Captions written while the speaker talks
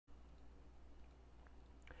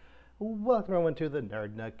Welcome everyone to the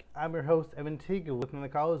Nerd Nook. I'm your host, Evan Teague. With me on the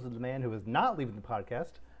call is the man who is not leaving the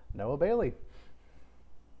podcast, Noah Bailey.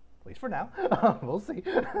 At least for now. We'll see.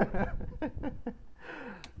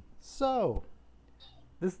 So,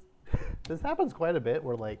 this happens quite a bit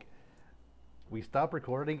where, like, we stop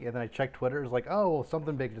recording and then I check Twitter. It's like, oh, well,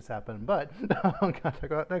 something big just happened. But I'm going to talk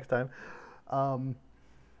about it next time.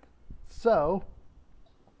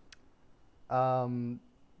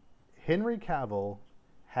 Henry Cavill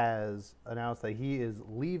has announced that he is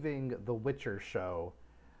leaving the Witcher show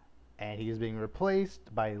and he's being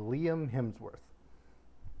replaced by Liam Hemsworth.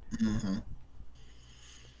 Mm-hmm.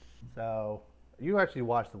 So, you actually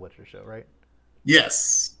watched the Witcher show, right?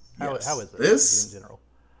 Yes. How yes. is it this in general?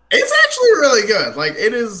 It's actually really good. Like,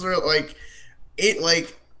 it is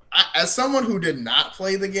as someone who did not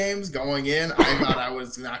play the games going in, I thought I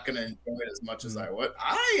was not going to enjoy it as much as I would.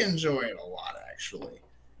 I enjoy it a lot, actually.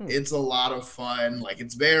 It's a lot of fun. Like,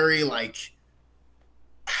 it's very like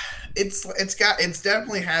it's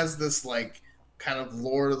definitely has this like kind of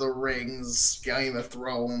Lord of the Rings, Game of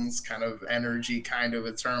Thrones kind of energy, kind of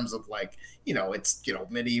in terms of like, it's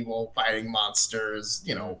medieval fighting monsters,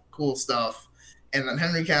 cool stuff. And then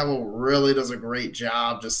Henry Cavill really does a great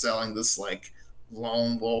job just selling this like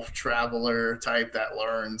lone wolf traveler type that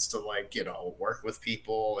learns to like, work with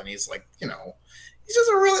people, and he's like, he's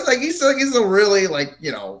just a really like he's a really like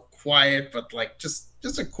quiet but like just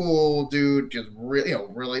a cool dude, just really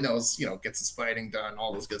really knows gets his fighting done,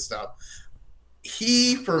 all this good stuff.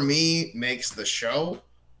 He for me makes the show.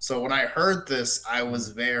 So when I heard this, I was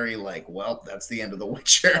very like, well, that's the end of The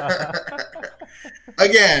Witcher.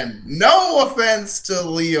 Again, no offense to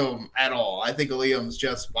Liam at all. I think Liam's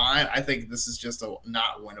just fine. I think this is just a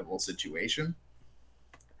not winnable situation.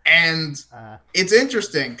 And it's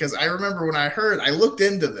interesting because I remember when I looked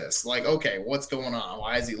into this, like, okay, what's going on?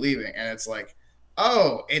 Why is he leaving? And it's like,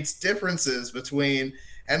 oh, it's differences between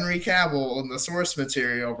Henry Cavill and the source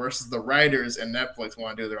material versus the writers and Netflix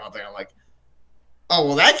want to do their own thing. I'm like, oh,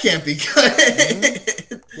 well, that can't be good.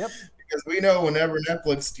 Mm-hmm. Yep. Because we know whenever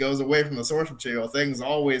Netflix goes away from the source material, things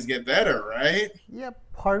always get better, right? Yep.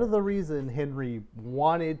 Part of the reason Henry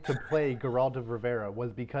wanted to play Geralt of Rivera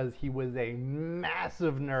was because he was a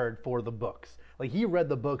massive nerd for the books. Like, he read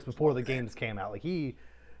the books before the games came out. Like, he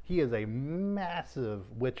is a massive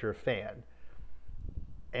Witcher fan.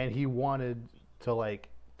 And he wanted to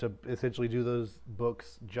essentially do those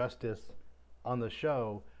books justice on the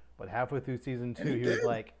show. But halfway through season 2, he was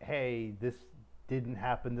like, hey, this didn't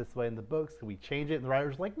happen this way in the books. Can we change it? And the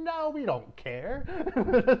writers were like, no, we don't care.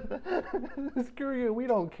 Screw you. We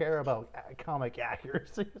don't care about comic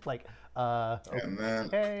accuracy. It's like,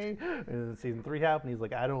 okay. And then season 3 happened. He's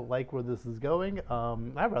like, I don't like where this is going.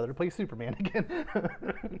 I'd rather play Superman again.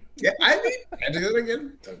 Yeah, I mean, I do it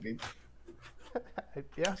again.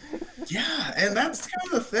 Yeah. Yeah, and that's kind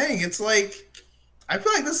of the thing. It's like, I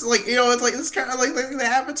feel like this is like, it's like, this kind of like the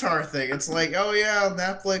Avatar thing. It's like, oh yeah,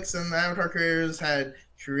 Netflix and the Avatar creators had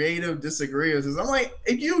creative disagreements. I'm like,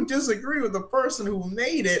 if you disagree with the person who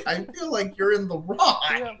made it, I feel like you're in the wrong.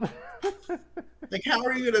 Yep. Like, how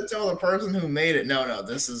are you going to tell the person who made it, no,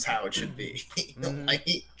 this is how it should be? Like,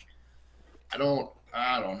 I don't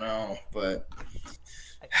know, but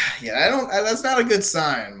yeah, that's not a good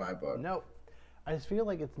sign in my book. No, I just feel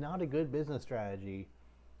like it's not a good business strategy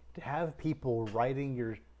to have people writing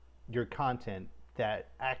your content that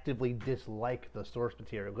actively dislike the source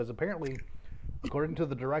material, because apparently, according to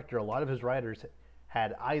the director, a lot of his writers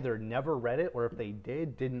had either never read it or if they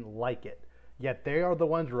didn't like it. Yet they are the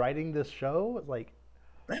ones writing this show. Like,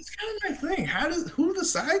 that's kind of my thing. Who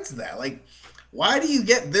decides that? Like, why do you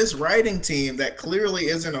get this writing team that clearly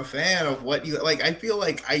isn't a fan of what you like? I feel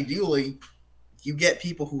like ideally you get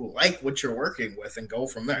people who like what you're working with and go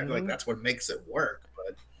from there. Mm-hmm. Like, that's what makes it work.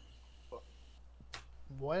 But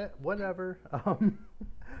whatever.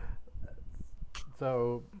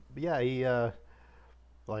 So yeah, The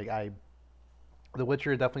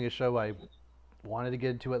Witcher is definitely a show I wanted to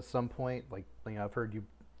get into at some point. Like, I've heard you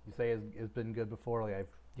say has been good before. Like,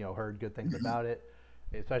 I've heard good things about it,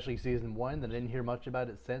 especially season 1. I didn't hear much about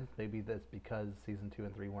it since. Maybe that's because season 2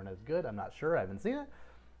 and 3 weren't as good. I'm not sure. I haven't seen it.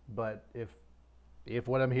 But if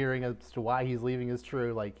what I'm hearing as to why he's leaving is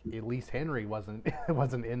true, like, at least Henry wasn't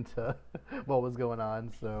into what was going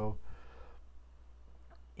on. So,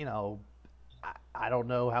 I don't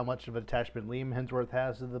know how much of an attachment Liam Hemsworth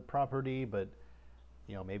has to the property, but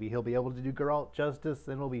maybe he'll be able to do Geralt justice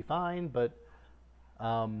and it'll be fine. But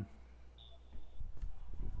I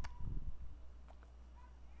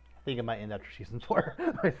think it might end after season 4.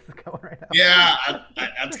 It's going right now. Yeah,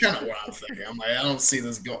 that's kind of what I'm thinking. I'm like, I don't see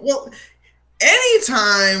this going. Well,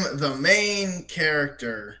 anytime the main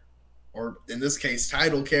character or in this case,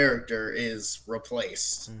 title character is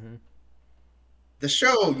replaced, Mm-hmm. the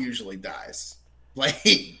show usually dies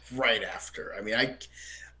like right after. I mean,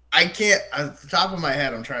 I can't at the top of my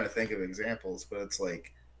head. I'm trying to think of examples, but it's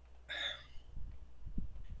like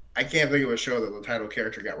I can't think of a show that the title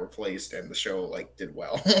character got replaced and the show like did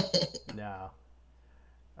well. No.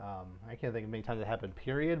 I can't think of many times it happened,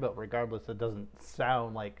 period, but regardless, it doesn't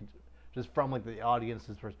sound like, just from like the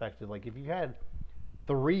audience's perspective, like if you had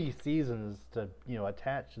 3 seasons to,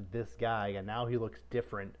 attach this guy and now he looks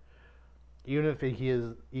different, even if he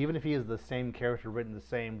is the same character written the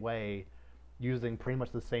same way, using pretty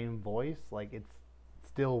much the same voice, like he's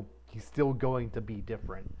still going to be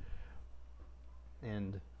different.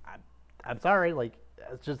 And I'm sorry, like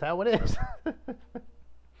that's just how it is.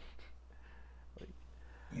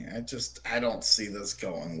 Yeah, I don't see this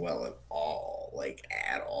going well at all. Like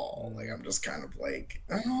at all. Like I'm just kind of like,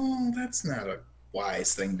 oh, that's not a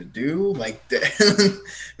wise thing to do. Like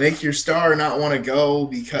make your star not want to go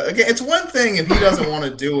because okay, it's one thing if he doesn't want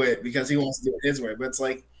to do it because he wants to do it his way, but it's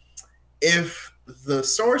like if the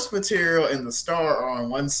source material and the star are on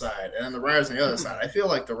one side and then the writers on the other side, I feel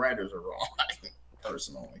like the writers are wrong,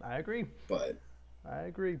 personally. I agree. But I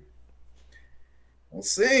agree. We'll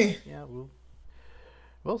see. Yeah,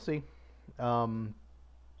 we'll see.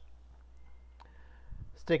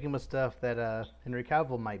 Sticking with stuff that Henry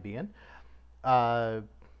Cavill might be in. Mr.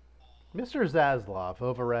 Zaslav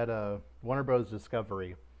over at Warner Bros.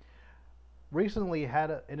 Discovery recently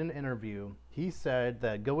had in an interview, he said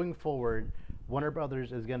that going forward, Warner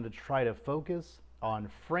Brothers is going to try to focus on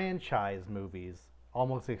franchise movies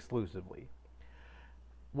almost exclusively.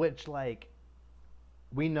 Which, like,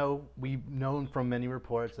 we've known from many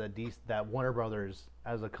reports that that Warner Brothers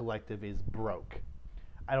as a collective is broke.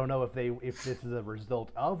 I don't know if this is a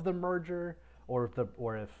result of the merger or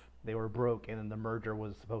if they were broke and the merger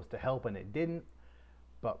was supposed to help and it didn't.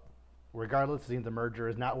 But regardless, it seems the merger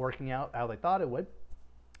is not working out how they thought it would.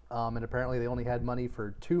 And apparently they only had money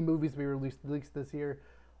for 2 movies to be released this year.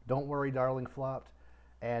 Don't Worry, Darling flopped.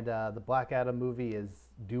 And the Black Adam movie is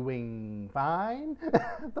doing fine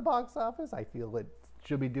at the box office. I feel it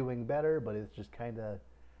should be doing better, but it's just kind of,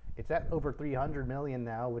 it's at over 300 million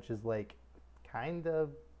now, which is like kind of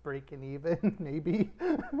breaking even, maybe.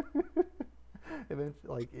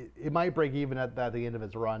 Like it might break even at the end of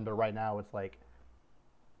its run, but right now it's like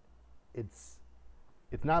it's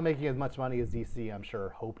not making as much money as DC, I'm sure,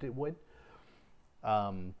 hoped it would.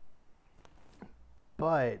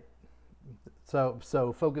 But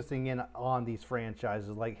so focusing in on these franchises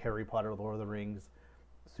like Harry Potter, Lord of the Rings,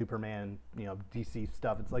 Superman, DC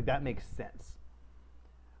stuff, it's like that makes sense.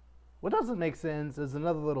 What doesn't make sense is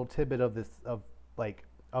another little tidbit of this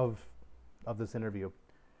of this interview.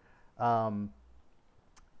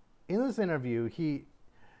 In this interview, he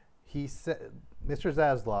said, Mr.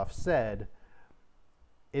 Zaslav said,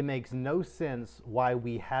 it makes no sense why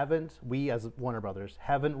we as Warner Brothers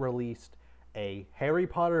haven't released a Harry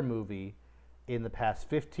Potter movie in the past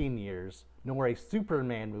 15 years, nor a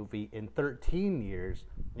Superman movie in 13 years,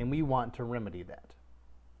 and we want to remedy that.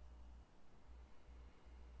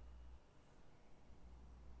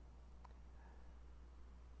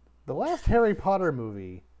 The last Harry Potter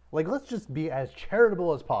movie, like, let's just be as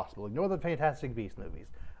charitable as possible. Ignore the Fantastic Beasts movies.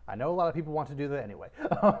 I know a lot of people want to do that anyway.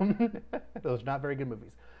 Those are not very good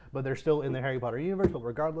movies, but they're still in the Harry Potter universe. But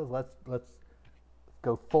regardless, let's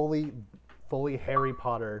go fully Harry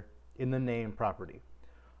Potter in the name property.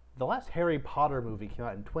 The last Harry Potter movie came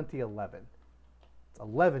out in 2011. It's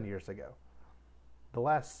 11 years ago. The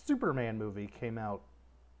last Superman movie came out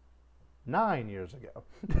 9 years ago.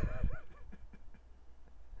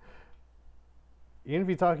 Even if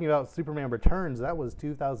you're talking about Superman Returns, that was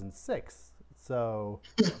 2006. So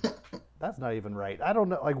that's not even right. I don't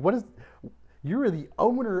know. Like, what is? You're the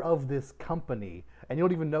owner of this company, and you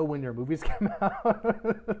don't even know when your movies come out.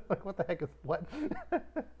 Like, what the heck is what?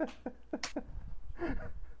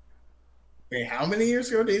 Wait, how many years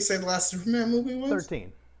ago did you say the last Superman movie was?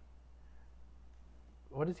 13.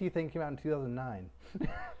 What does he think came out in 2009?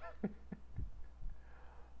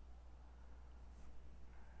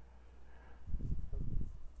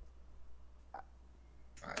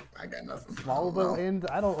 I got nothing. Smallville end?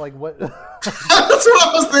 I don't like what. That's what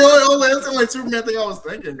I was the only Superman thing I was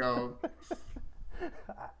thinking of.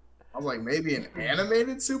 I was like, maybe an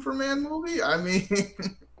animated Superman movie? I mean.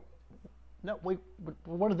 No,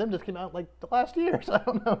 one of them just came out like the last year, so I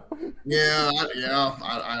don't know. I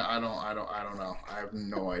don't know. I have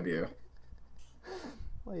no idea.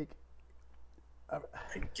 Like,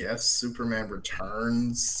 I guess Superman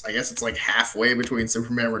Returns. I guess it's like halfway between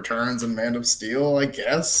Superman Returns and Man of Steel, I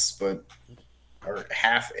guess. But or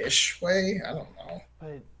half-ish way. I don't know.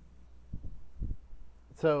 But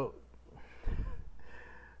so,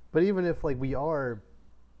 but even if like we are,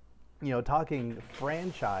 talking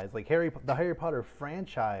franchise, like the Harry Potter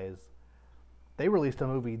franchise, they released a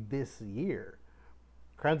movie this year.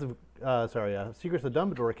 Secrets of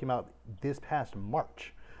Dumbledore came out this past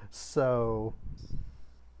March. So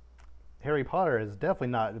Harry Potter has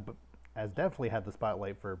definitely had the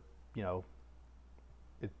spotlight for,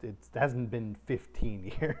 it hasn't been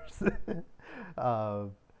 15 years.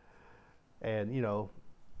 And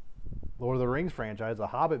Lord of the Rings franchise, the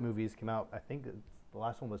Hobbit movies came out. I think the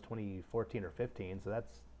last one was 2014 or 15. So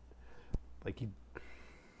that's like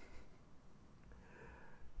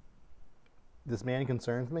this man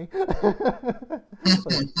concerns me. Like,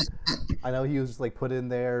 I know he was just like put in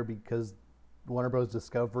there because Warner Bros.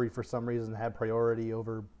 Discovery for some reason had priority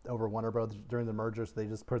over Warner Bros. During the merger, so they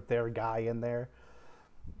just put their guy in there.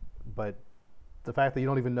 But the fact that you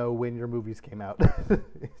don't even know when your movies came out, it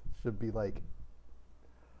should be like,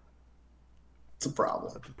 it's a problem.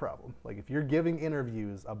 It's a problem. Like if you're giving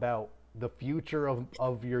interviews about the future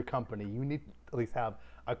of your company, you need to at least have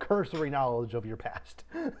a cursory knowledge of your past.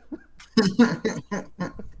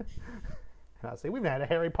 I say we've had a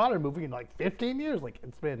Harry Potter movie in like 15 years. Like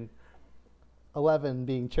it's been 11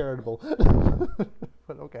 being charitable.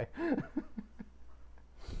 But okay.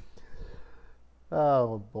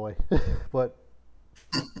 Oh boy. But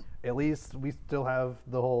at least we still have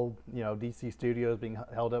the whole, DC Studios being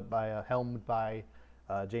helmed by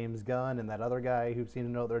James Gunn and that other guy who seemed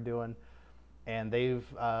to know what they're doing. And they've,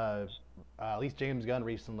 at least James Gunn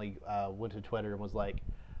recently went to Twitter and was like,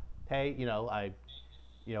 hey,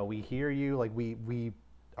 we hear you. Like we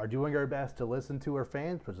are doing our best to listen to our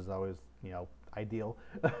fans, which is always, ideal.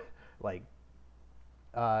 Like,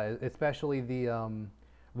 especially the,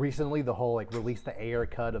 recently the whole like release the air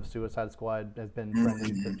cut of Suicide Squad has been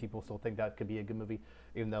trendy because people still think that could be a good movie,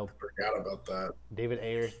 even though I forgot about that. David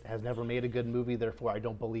Ayer has never made a good movie, therefore I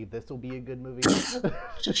don't believe this will be a good movie.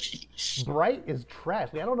 Bright is trash.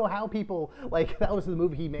 I don't know how people like that was the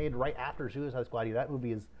movie he made right after Suicide Squad. That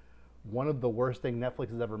movie is one of the worst things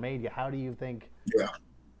Netflix has ever made. How do you think? Yeah.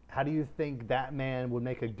 How do you think that man would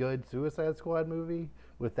make a good Suicide Squad movie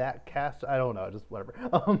with that cast? I don't know. Just whatever.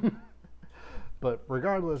 But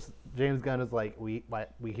regardless, James Gunn is like, we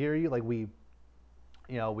hear you. Like we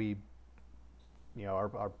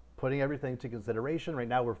are putting everything to consideration. Right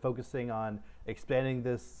now, we're focusing on expanding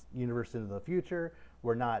this universe into the future.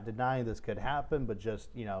 We're not denying this could happen, but just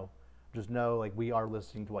know like we are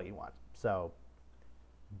listening to what you want. So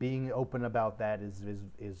being open about that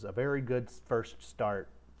is a very good first start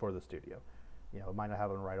for the studio. It might not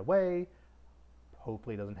happen right away.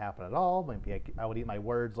 Hopefully it doesn't happen at all. Maybe I would eat my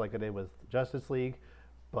words like I did with Justice League,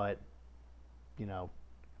 but at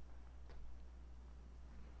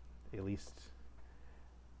least,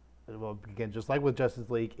 well, again, just like with Justice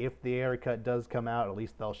League, if the air cut does come out, at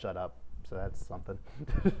least they'll shut up. So that's something.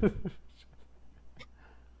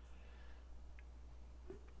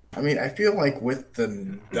 I mean, I feel like with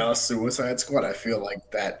the Suicide Squad, I feel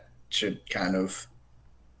like that should kind of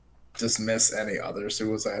dismiss any other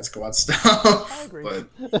Suicide Squad stuff. I agree.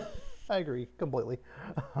 But I agree completely.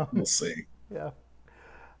 We'll see. Yeah.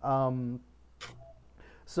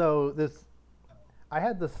 So I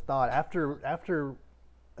had this thought after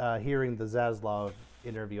hearing the Zaslav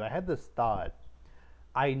interview. I had this thought.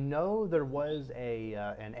 I know there was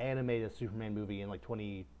an animated Superman movie in like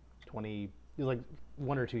 2020. It was like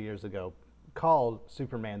 1 or 2 years ago, called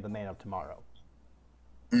Superman: The Man of Tomorrow.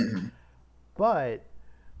 Mm-hmm. But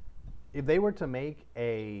if they were to make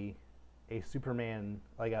a Superman,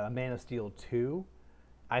 like a Man of Steel 2,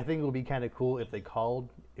 I think it would be kind of cool if they called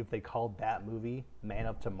that movie Man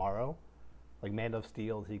of Tomorrow, like Man of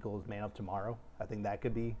Steel equals Man of Tomorrow. I think that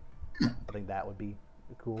would be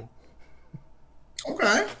cool.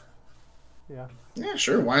 Okay. Yeah. Yeah,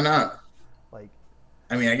 sure. Why not? Like,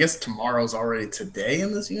 I mean, I guess tomorrow's already today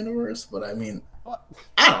in this universe, but I mean, well,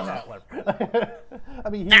 I don't know. I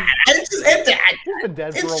mean, he's been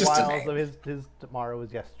dead for a while, so his tomorrow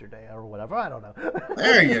was yesterday or whatever. I don't know.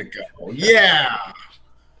 There you go. Yeah.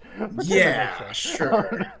 Yeah,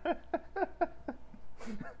 sure.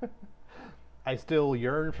 I still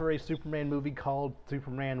yearn for a Superman movie called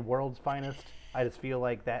Superman World's Finest. I just feel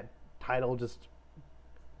like that title just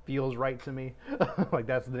feels right to me. Like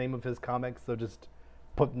that's the name of his comics, so just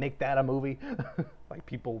make that a movie. Like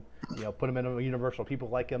people, put him in a universe. People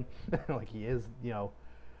like him. Like he is,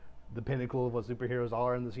 the pinnacle of what superheroes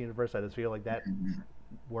are in this universe. I just feel like that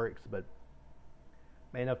works. But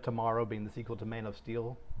Man of Tomorrow being the sequel to Man of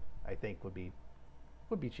Steel, I think would be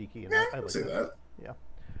cheeky. Yeah, I like see that. Yeah.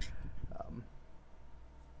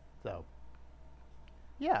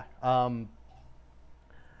 yeah.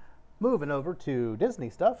 Moving over to Disney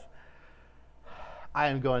stuff. I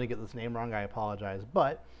am going to get this name wrong. I apologize,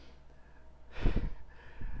 but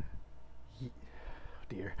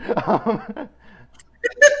dear.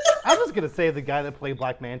 I'm just gonna say the guy that played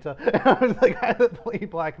Black Manta. The guy that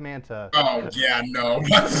played Black Manta. Oh yeah, no,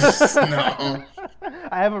 no.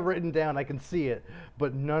 I have it written down. I can see it,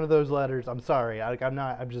 but none of those letters. I'm sorry. I'm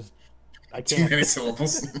not. I'm just. I Too can't. many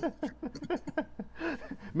syllables.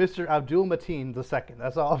 Mr. Abdul Mateen II.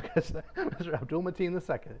 That's all I'm gonna say. Mr. Abdul Mateen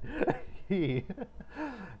II. He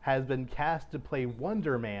has been cast to play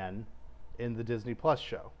Wonder Man in the Disney Plus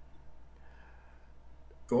show.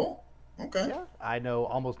 Cool. Okay. Yeah, I know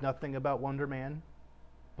almost nothing about Wonder Man,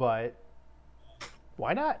 but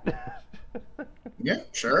why not? Yeah,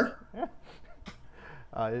 sure. Yeah.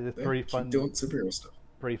 It's pretty fun. Keep doing superhero stuff.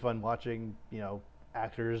 Pretty fun watching,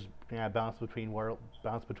 actors bounce between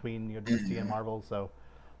DC and Marvel. So,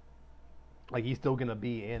 like, he's still gonna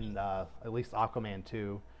be in at least Aquaman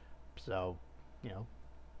 2. So,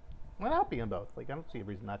 why not be in both? Like, I don't see a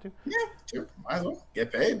reason not to. Yeah, sure. Might as well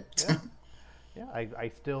get paid. Yeah. Yeah,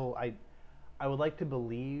 I would like to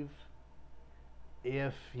believe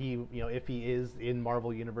if he is in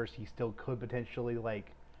Marvel Universe, he still could potentially,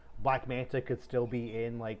 like, Black Manta could still be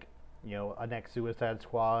in, like, a next Suicide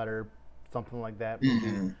Squad or something like that,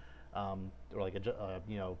 Mm-hmm. or like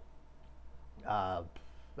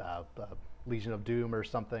Legion of Doom or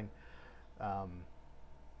something.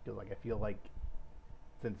 Because, like, I feel like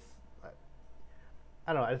since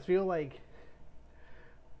I don't know, I just feel like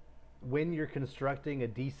when you're constructing a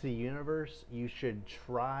DC universe, you should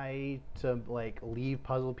try to, like, leave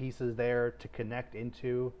puzzle pieces there to connect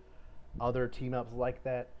into other team ups like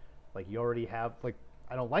that. Like, you already have, like,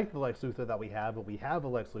 I don't like the Lex Luthor that we have, but we have a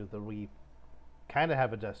Lex Luthor. We kind of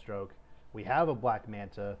have a Deathstroke. We have a Black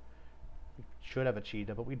Manta. We should have a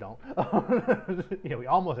Cheetah, but we don't. We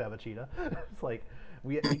almost have a Cheetah. It's like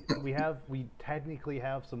we technically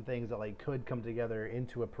have some things that, like, could come together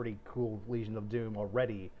into a pretty cool Legion of Doom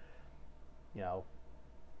already. You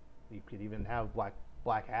could even have Black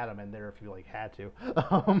Adam in there if you, like, had to.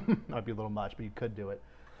 Might be a little much, but you could do it.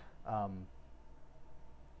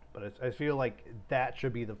 But I feel like that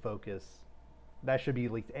should be the focus. That should be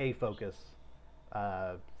at least a focus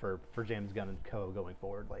for James Gunn and co. going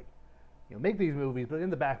forward. Like, make these movies, but in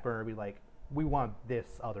the back burner, be like, we want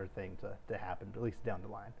this other thing to happen, at least down the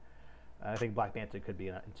line. I think Black Manta could be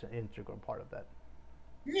an integral part of that.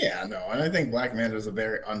 Yeah, no, and I think Black Manta is a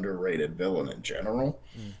very underrated villain in general.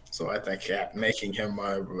 So I think making him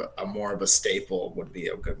a more of a staple would be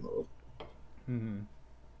a good move. Mm-hmm.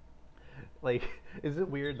 Like, is it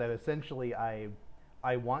weird that essentially I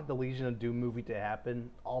want the Legion of Doom movie to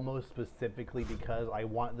happen almost specifically because I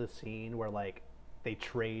want the scene where, like, they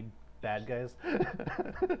trade bad guys?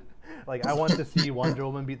 Like, I want to see Wonder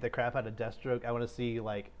Woman beat the crap out of Deathstroke. I want to see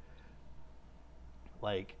like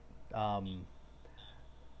Aqua,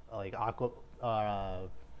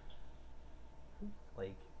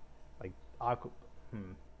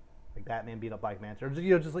 like Batman beat up Black Manta, or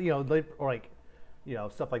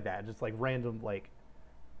stuff like that. Just, like, random, like,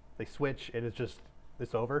 they switch and it's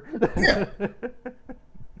over. Yeah.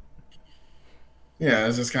 Yeah,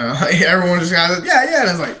 it's just kind of like everyone just kind of and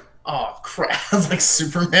it's like, oh crap! Like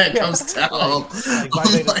Superman comes down. Like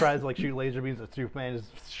Black Manta tries to, like, shoot laser beams at Superman, is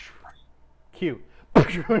cute.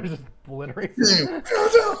 Just obliterates.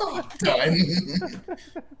 Done.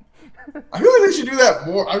 I feel like they should do that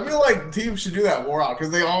more. I feel like teams should do that more out because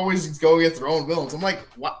they always go against their own villains. I'm like,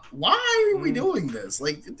 why are we doing this?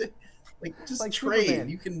 Like just like trade. Superman.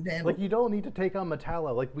 You can handle. Like, you don't need to take on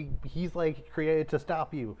Metallo. Like, he's, like, created to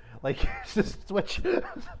stop you. Like, just switch.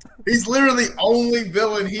 He's literally the only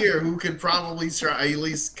villain here who could probably try at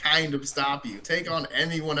least kind of stop you. Take on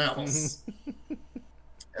anyone else.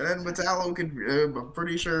 And then Metallo could, I'm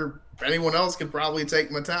pretty sure anyone else could probably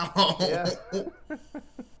take Metallo. Yeah.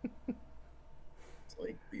 It's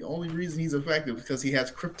like, the only reason he's effective is because he has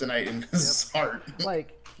kryptonite in his heart.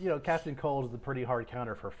 Like, Captain Cold is a pretty hard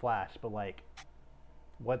counter for Flash, but, like,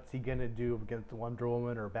 what's he going to do against Wonder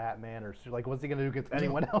Woman or Batman, or, like, what's he going to do against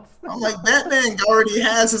anyone else? I'm like, Batman already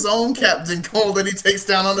has his own Captain Cold that he takes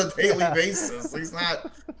down on a daily basis. He's not...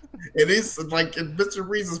 It is, like, Mr.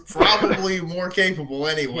 Freeze is probably more capable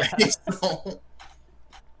anyway. Yeah. So.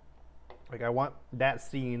 Like, I want that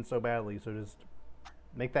scene so badly, so just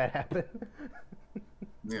make that happen.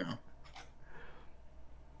 Yeah.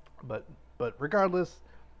 But regardless,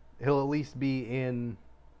 he'll at least be in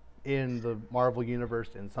the Marvel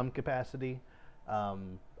universe in some capacity.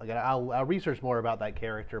 Again, I'll research more about that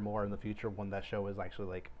character more in the future when that show is actually,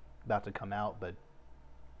 like, about to come out. But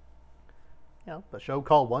you know, a show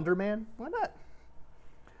called Wonder Man. Why not?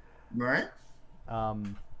 Right.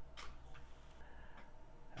 Um,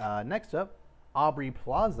 Next up, Aubrey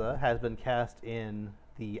Plaza has been cast in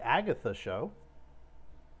the Agatha show.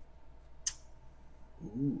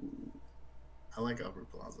 Ooh, I like Aubrey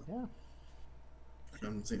Plaza. Yeah.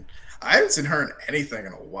 I haven't seen her in anything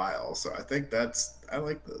in a while, so I think I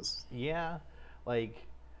like this. Yeah, like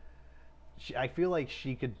I feel like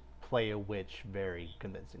she could play a witch very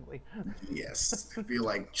convincingly. Yes, I feel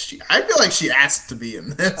like she asked to be in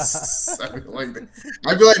this. I feel like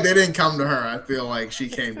they didn't come to her. I feel like she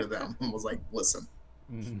came to them and was like, "Listen,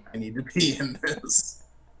 I need to be in this."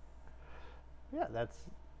 Yeah,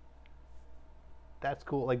 that's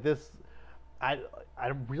cool. Like this,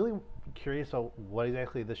 I'm really curious about what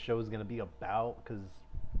exactly this show is going to be about, because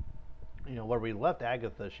you know where we left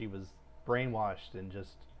Agatha, she was brainwashed and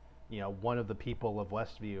just, you know, one of the people of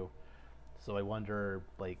Westview. So I wonder,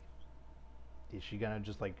 like, is she gonna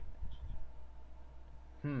just like,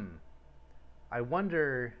 I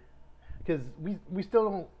wonder, because we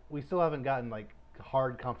still haven't gotten like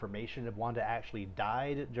hard confirmation if Wanda actually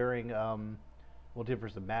died during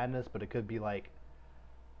Multiverse of Madness, but it could be like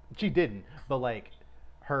she didn't, but like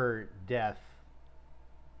her death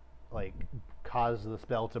like caused the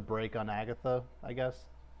spell to break on Agatha, I guess.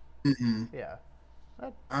 Mm-hmm. Yeah.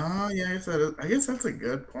 Oh yeah, I guess that's a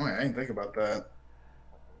good point. I didn't think about that.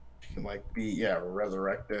 She can like be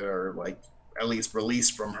resurrected, or like at least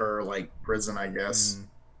released from her like prison, I guess.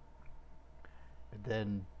 And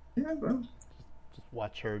then well, just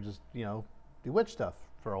watch her just, you know, do witch stuff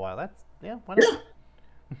for a while. That's why not? Yeah.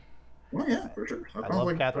 Well, yeah, for sure. I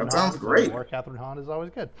love Catherine Hahn. That sounds great. More Catherine Hahn is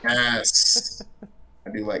always good. Yes. I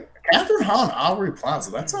do like Catherine Hahn, Aubrey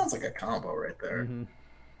Plaza. That sounds like a combo right there. Mm-hmm.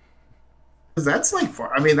 Cause that's like,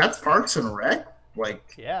 I mean, that's Parks and Rec.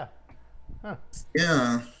 Like, yeah. Huh.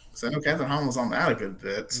 Yeah. So I know Catherine Hahn was on that a good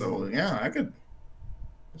bit. So yeah, I could.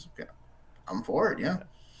 I'm for it. Yeah.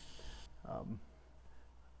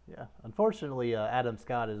 Yeah. Unfortunately, Adam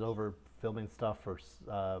Scott is over filming stuff for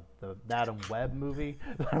the Madam Web movie.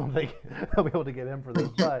 I don't think I'll be able to get him for this,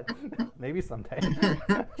 but maybe someday.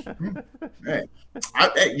 Hey,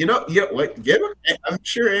 what? I'm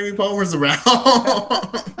sure Amy Palmer's around.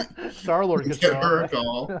 Star-Lord could give her a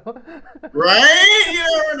call, right? You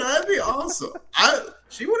never know. That'd be awesome.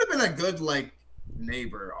 She would have been a good like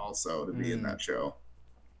neighbor also to be in that show.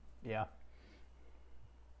 Yeah.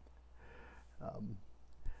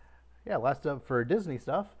 Yeah. Last up for Disney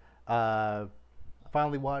stuff. I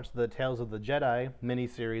finally watched the Tales of the Jedi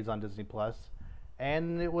miniseries on Disney Plus,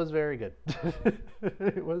 and it was very good.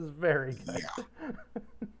 It was very good.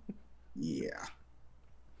 Yeah.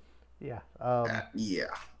 Yeah. Yeah. Yeah.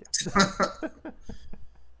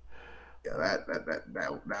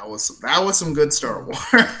 That was some good Star Wars.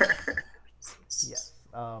 Yes.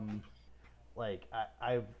 Like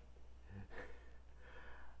I've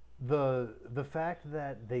the fact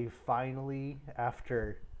that they finally,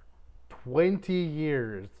 after 20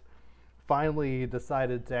 years, finally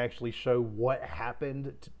decided to actually show what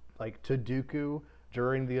happened to Dooku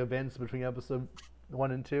during the events between episode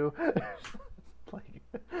 1 and 2.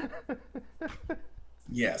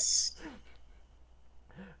 Yes.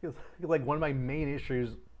 Like one of my main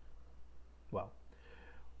issues with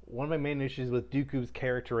Dooku's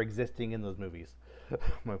character existing in those movies.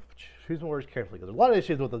 Choose my words carefully, because there's a lot of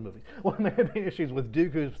issues with those movies. One of my main issues with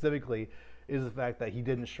Dooku specifically is the fact that he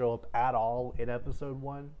didn't show up at all in episode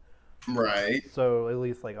 1. Right. So at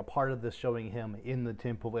least like a part of this showing him in the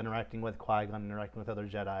temple interacting with Qui-Gon, interacting with other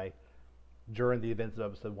Jedi during the events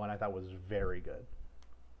of episode 1, I thought was very good.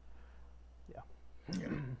 Yeah.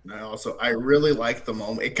 I really like the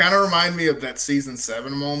moment. It kind of reminded me of that season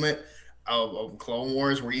 7 moment of Clone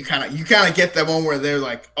Wars, where you kind of get that one where they're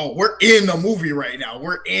like, "Oh, we're in a movie right now.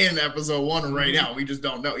 We're in episode 1 right now. We just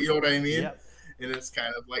don't know." You know what I mean? Yep. And it's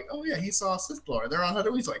kind of like, "Oh yeah, he saw a Sith Lord. They're on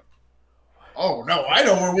Hutto." He's like, "Oh no, I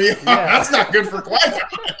know where we are. Yeah. That's not good for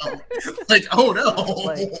Qui-Gon." Like, oh no.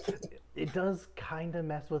 Like, it does kind of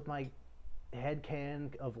mess with my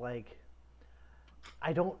headcanon of like,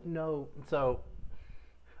 I don't know. So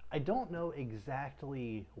I don't know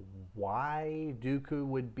exactly why Dooku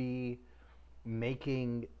would be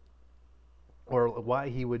making, or why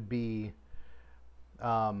he would be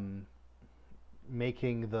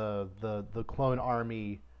making the clone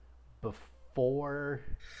army before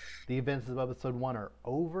the events of episode 1 are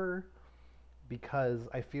over, because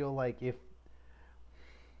I feel like if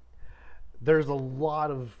there's a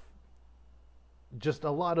lot of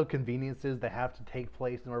conveniences that have to take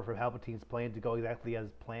place in order for Palpatine's plan to go exactly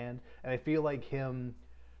as planned, and I feel like him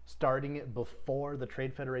starting it before the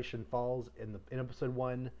Trade Federation falls in episode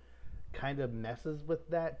 1 kind of messes with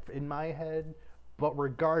that in my head. But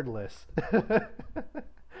regardless, because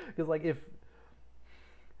like if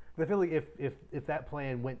I feel like if that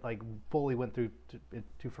plan fully went through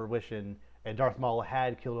to fruition, and Darth Maul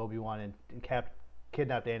had killed Obi-Wan and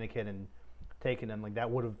kidnapped Anakin and taken him, like that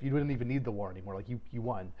you wouldn't even need the war anymore. Like you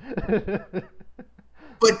won.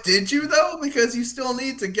 But did you though? Because you still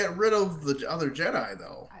need to get rid of the other Jedi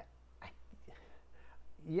though.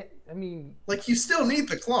 Yeah, I mean, like you still need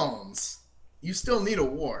the clones. You still need a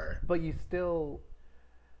war. But you still,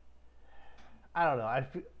 I don't know.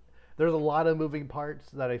 There's a lot of moving parts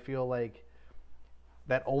that I feel like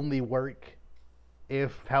that only work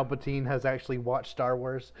if Palpatine has actually watched Star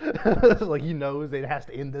Wars. Like he knows it has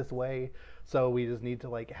to end this way, so we just need to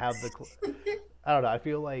like have the. I don't know. I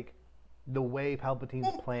feel like the way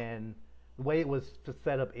Palpatine's plan, the way it was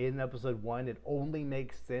set up in Episode 1, it only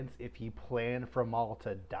makes sense if he planned for Maul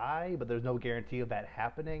to die, but there's no guarantee of that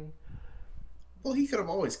happening. Well, he could have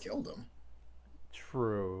always killed him.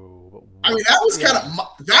 True. But I mean, that was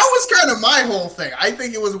kind of my whole thing. I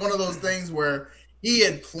think it was one of those things where he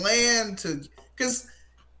had planned to, because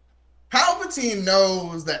Palpatine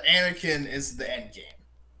knows that Anakin is the end game,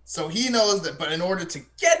 so he knows that. But in order to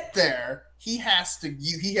get there, he has to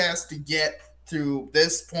get through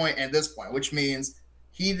this point and this point, which means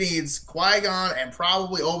he needs Qui-Gon and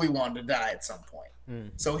probably Obi-Wan to die at some point.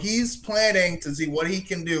 So he's planning to see what he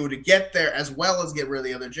can do to get there, as well as get rid of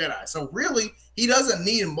the other Jedi. So really, he doesn't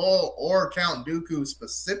need Maul or Count Dooku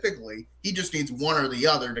specifically. He just needs one or the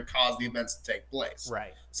other to cause the events to take place.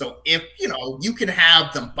 Right. So if, you can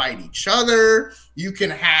have them fight each other. You can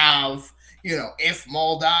have, if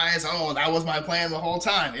Maul dies, oh, that was my plan the whole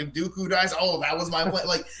time. If Dooku dies, oh, that was my plan.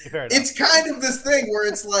 Like, it's kind of this thing where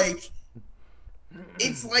it's like,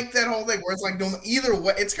 it's like that whole thing where it's like either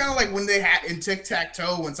way. It's kind of like when they had in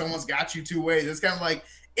tic-tac-toe when someone's got you two ways. It's kind of like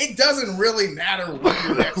it doesn't really matter what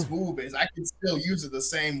your next move is. I can still use it the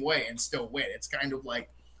same way and still win. It's kind of like,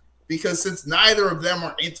 because since neither of them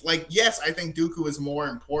are, it's like, yes, I think Dooku is more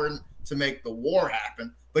important to make the war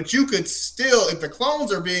happen, but you could still, if the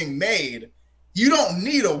clones are being made, you don't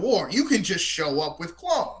need a war. You can just show up with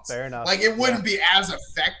clones. Fair enough. Like it wouldn't be as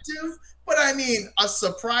effective. But I mean, a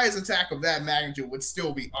surprise attack of that magnitude would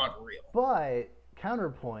still be unreal. But,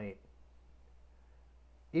 counterpoint,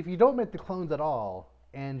 if you don't make the clones at all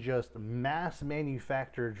and just mass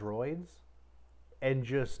manufacture droids and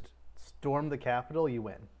just storm the Capitol, you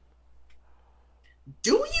win.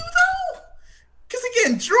 Do you though? Because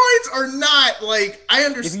again, droids are not like, I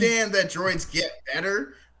understand that droids get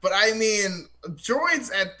better, but I mean,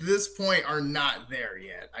 droids at this point are not there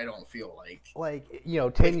yet. I don't feel like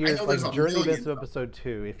 10 years, like during the events of Episode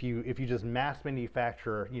 2, if you just mass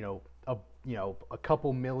manufacture, a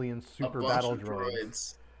couple million super battle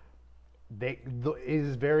droids, it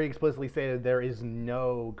is very explicitly stated there is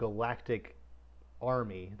no galactic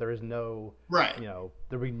army. There is no there'll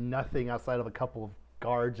be nothing outside of a couple of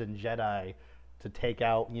guards and Jedi to take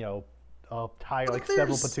out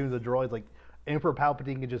several platoons of droids. Like Emperor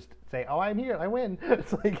Palpatine can just say, "Oh, I'm here. I win."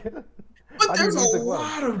 It's like, but there's a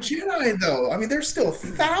lot of Jedi, though. I mean, there's still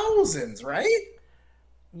thousands, right?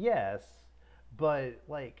 Yes, but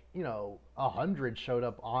 100 showed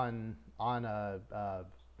up on a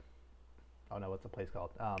oh no, what's the place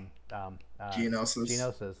called?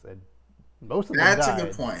 Geonosis, and most of them died. That's a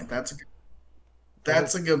good point. That's a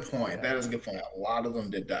good point. Yeah. That is a good point. A lot of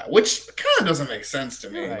them did die, which kind of doesn't make sense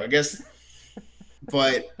to me. Right. I guess.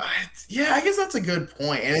 But yeah, I guess that's a good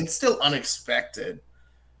point, and it's still unexpected.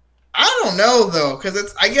 I don't know though,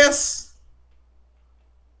 because I guess.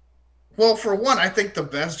 Well, for one, I think the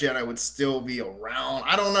best Jedi would still be around.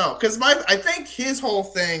 I don't know, because I think his whole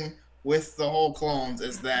thing with the whole clones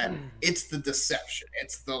is that it's the deception.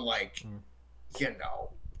 It's the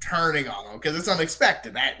turning on them because it's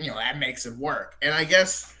unexpected. That makes it work, and I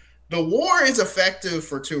guess the war is effective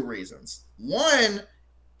for two reasons. One,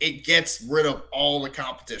 it gets rid of all the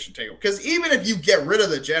competition takeover. Because even if you get rid of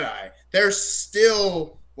the Jedi, there's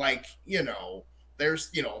still there's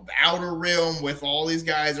the Outer Rim with all these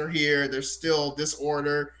guys are here. There's still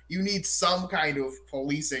disorder. You need some kind of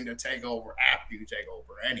policing to take over after you take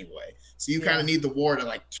over anyway. So you kind of need the war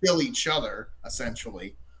to kill each other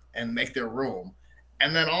essentially and make their room.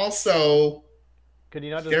 And then also,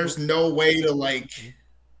 there's no way to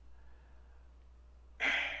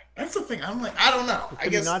That's the thing. I'm I don't know. I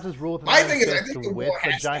guess not just rule with my thing is, I think with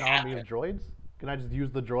a giant army of droids. Can I just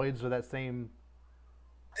use the droids for that same?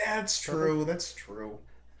 That's true. That's true.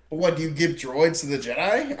 But what, do you give droids to the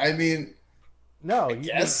Jedi? I mean, no. I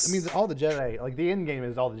mean, all the Jedi. The end game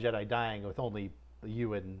is all the Jedi dying with only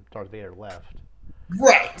you and Darth Vader left.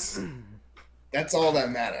 Right. That's all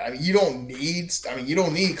that matters. I mean, you don't need. I mean, you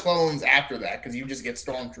don't need clones after that because you just get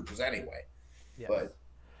stormtroopers anyway. Yes. But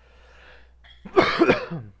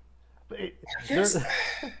there's,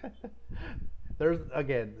 there's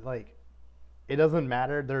again, like, it doesn't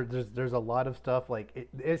matter. There's a lot of stuff like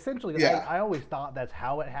essentially. Yeah. I always thought that's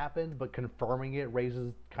how it happened, but confirming it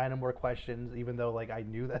raises kind of more questions. Even though like I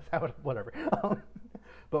knew that's how it. Whatever.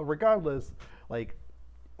 But regardless, like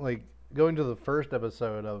going to the first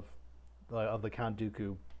episode of the Count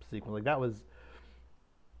Dooku sequence, like that was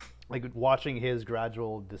like watching his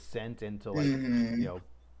gradual descent into like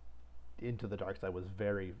into the dark side was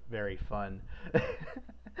very, very fun.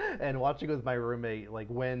 And watching with my roommate, like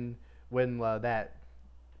when that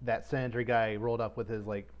senator guy rolled up with his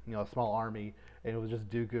like small army, and it was just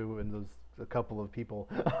Dooku and those a couple of people.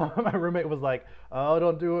 My roommate was like, "Oh,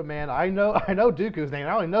 don't do it, man. I know Dooku's name.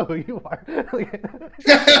 I only know who you are."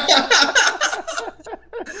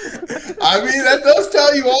 I mean, that does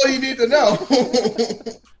tell you all you need to know.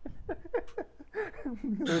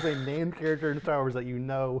 There's a named character in Star Wars that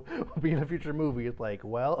will be in a future movie. It's like,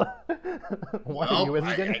 well,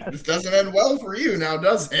 this doesn't end well for you now,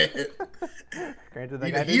 does it?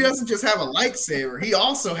 Granted, he doesn't just have a lightsaber. He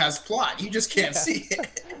also has plot. You just can't see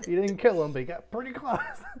it. You didn't kill him, but he got pretty close.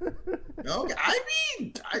 Okay, I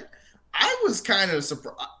mean, I was kind of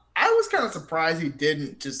surprised. I was kind of surprised he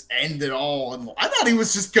didn't just end it all. And I thought he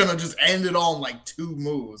was just gonna just end it all in like 2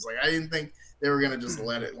 moves. Like I didn't think they were gonna just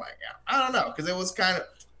let it like out. I don't know, because it was kind of.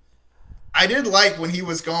 I did like when he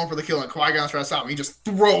was going for the kill and Qui-Gon tries to stop him. He just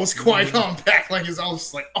throws Qui-Gon back like his own,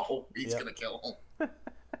 just like, oh, he's gonna kill him.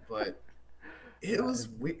 But it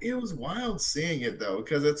was wild seeing it though,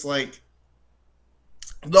 because it's like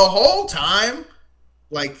the whole time,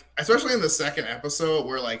 like especially in the second episode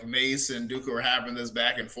where like Mace and Dooku are having this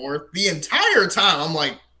back and forth, the entire time I'm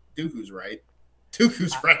like, Dooku's right.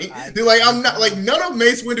 Dooku's right. I'm not like none of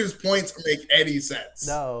Mace Windu's points make any sense.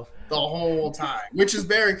 No. The whole time, which is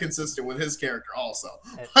very consistent with his character also.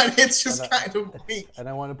 But it's just kind of weak. And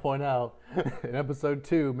I want to point out, in episode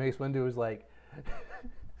 2, Mace Windu was like,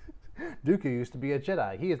 Dooku used to be a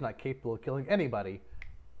Jedi. He is not capable of killing anybody.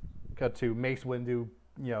 Cut to Mace Windu,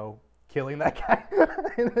 killing that guy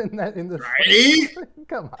in the right?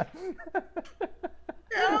 Come on.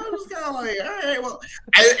 Yeah, I was just kind of like, all right, well,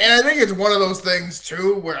 and I think it's one of those things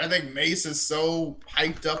too, where I think Mace is so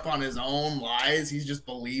hyped up on his own lies, he just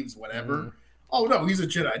believes whatever. Mm-hmm. Oh no, he's a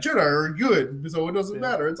Jedi. Jedi are good, so it doesn't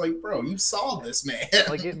matter. It's like, bro, you saw this man.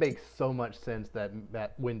 Like it makes so much sense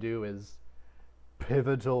that Windu is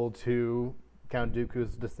pivotal to Count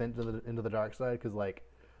Dooku's descent into the dark side, because like,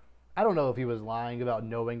 I don't know if he was lying about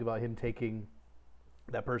knowing about him taking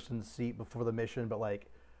that person's seat before the mission, but like.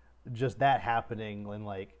 Just that happening and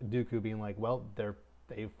like Dooku being like, well,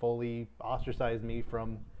 they fully ostracized me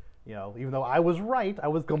from, even though I was right, I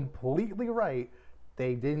was completely right.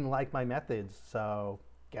 They didn't like my methods, so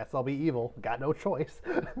guess I'll be evil. Got no choice.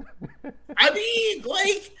 I mean,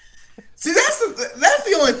 like, see, that's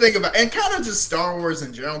the only thing about, and kind of just Star Wars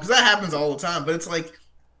in general, because that happens all the time. But it's like,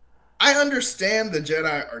 I understand the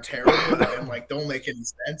Jedi are terrible and like don't make any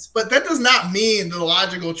sense, but that does not mean the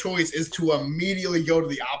logical choice is to immediately go to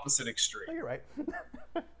the opposite extreme. Oh, you're right.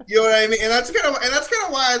 You know what I mean? And that's kind of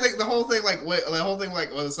why I think the whole thing like what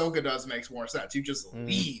Ahsoka does makes more sense. You just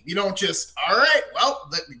leave. You don't just all right. Well,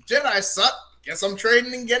 the Jedi suck. Guess I'm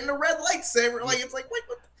trading and getting a red lightsaber. Like it's like wait,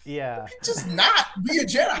 what? Yeah. Just not be a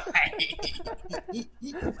Jedi.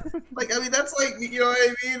 Like, I mean, that's like, you know what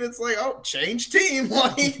I mean? It's like, oh, change team.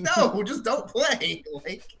 Like, no, just don't play.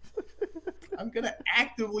 Like, I'm going to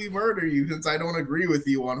actively murder you since I don't agree with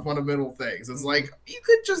you on fundamental things. It's like, you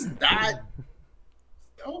could just not.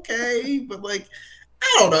 Okay. But, like,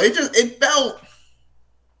 I don't know. It felt.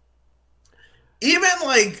 Even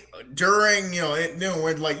like during,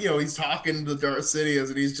 when like, he's talking to Darth Sidious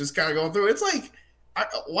and he's just kind of going through, it's like,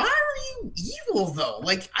 why are you evil though?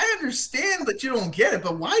 Like I understand that you don't get it,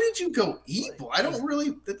 but why did you go evil? That doesn't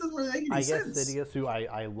really make any sense. I guess Sidious, who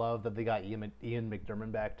I love that they got Ian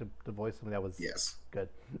McDiarmid back to voice him. That was good.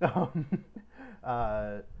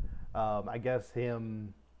 I guess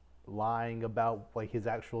him lying about like his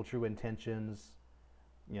actual true intentions,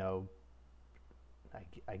 but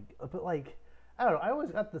like I don't know. I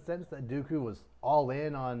always got the sense that Dooku was all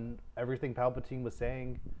in on everything Palpatine was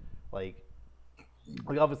saying, like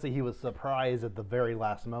obviously he was surprised at the very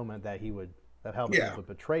last moment that Palpatine would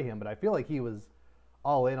betray him, but I feel like he was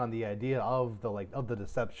all in on the idea of the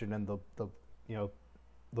deception and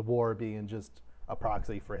the war being just a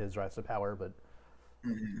proxy for his rise to power. But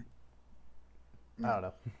I don't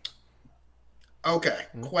know. Okay,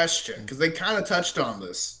 question, because they kind of touched on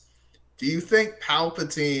this. Do you think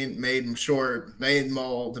Palpatine made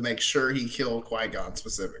Maul to make sure he killed Qui-Gon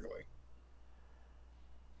specifically?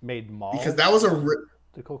 Made Because Maul that was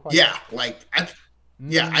to kill Qui-Gon? yeah, like I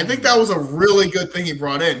think that was a really good thing he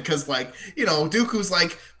brought in because, like, Dooku's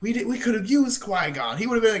like, we could have used Qui-Gon. He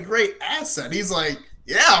would have been a great asset. He's like,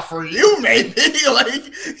 yeah, for you maybe.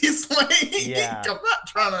 Like, he's like, Yeah. I'm not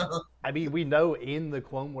trying to. I mean, we know in the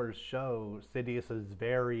Clone Wars show, Sidious is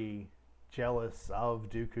very jealous of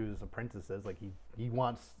Dooku's apprentices. Like he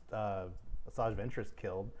wants Asajj Ventress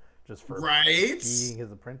killed just for being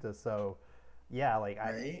his apprentice. So yeah, like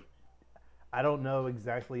I don't know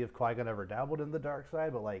exactly if Qui-Gon ever dabbled in the dark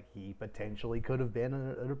side, but like he potentially could have been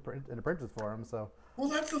an apprentice for him. So. Well,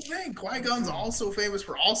 that's the thing. Qui-Gon's also famous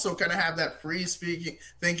for also kind of have that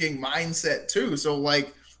thinking mindset too. So,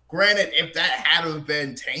 like, granted, if that had have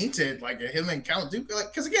been tainted, like him and Count Dooku, like,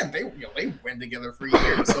 because again, they went together for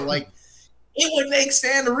years, so like, it would make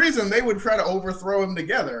stand to reason they would try to overthrow him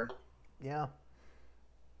together. Yeah.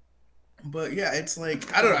 But yeah, it's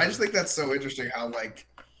like I don't know. I just think that's so interesting how like.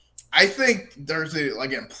 I think there's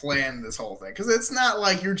again plan this whole thing because it's not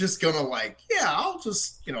like you're just gonna like I'll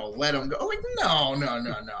just let him go like no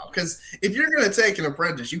because if you're gonna take an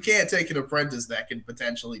apprentice you can't take an apprentice that can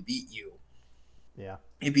potentially beat you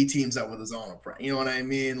if he teams up with his own apprentice, you know what I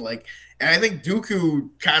mean? Like, and I think Dooku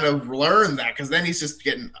kind of learned that because then he's just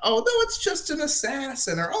getting it's just an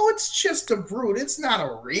assassin or it's just a brute, it's not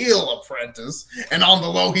a real apprentice, and on the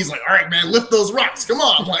low he's like, all right man, lift those rocks, come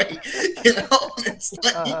on, like it's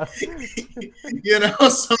like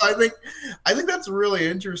so I think that's really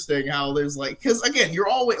interesting how there's like because again you're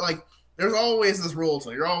always like there's always this rule,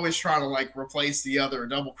 so you're always trying to like replace the other,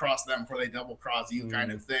 double cross them before they double cross you,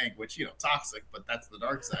 kind of thing. Which toxic, but that's the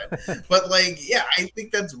dark side. But like, yeah, I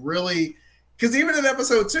think that's really because even in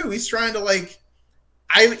episode 2, he's trying to like,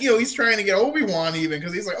 he's trying to get Obi-Wan even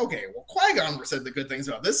because he's like, okay, well, Qui-Gon said the good things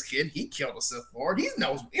about this kid. He killed a Sith Lord. He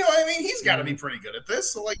knows, what I mean? He's got to be pretty good at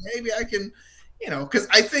this. So like, maybe I can, because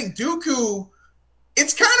I think Dooku,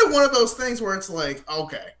 it's kind of one of those things where it's like,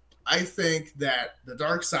 okay. I think that the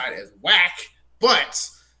dark side is whack, but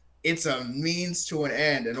it's a means to an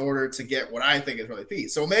end in order to get what I think is really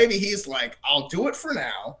peace. So maybe he's like, I'll do it for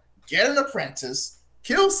now, get an apprentice,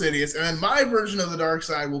 kill Sidious, and then my version of the dark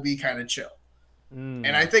side will be kind of chill. And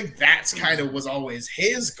I think that's kind of was always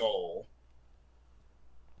his goal.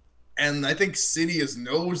 And I think Sidious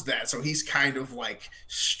knows that, so he's kind of like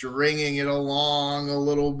stringing it along a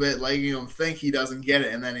little bit, like, think he doesn't get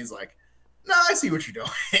it, and then he's like, no, I see what you're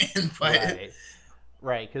doing. But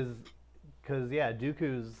right, because yeah,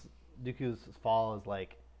 Dooku's fall is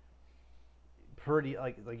like pretty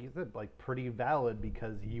like you said, like pretty valid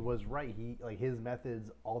because he was right. He like his methods,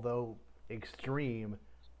 although extreme,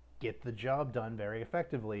 get the job done very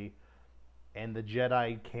effectively, and the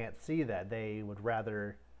Jedi can't see that. They would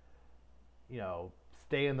rather,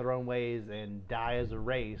 stay in their own ways and die as a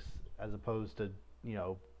race as opposed to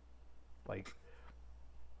like.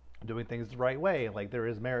 Doing things the right way, like there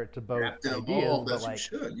is merit to both ideas, but like,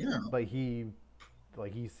 but he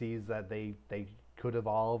sees that they could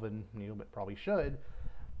evolve and probably should,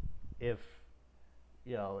 if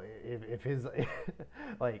his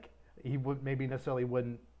like he would maybe necessarily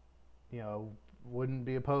wouldn't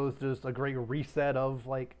be opposed to just a great reset of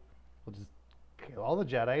like we'll just kill all the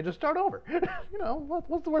Jedi and just start over.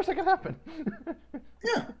 What's the worst that can happen?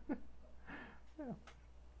 Yeah.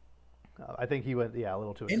 I think he went, a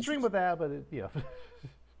little too extreme with that, but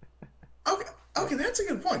Okay, that's a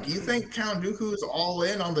good point. Do you think Count Dooku is all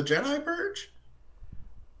in on the Jedi Purge?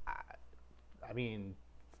 I mean,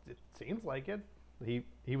 it seems like it. He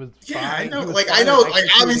was. Yeah, fine. I know. I know. Like,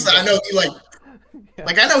 obviously, I know he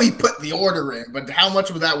like I know he put the order in, but how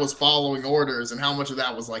much of that was following orders, and how much of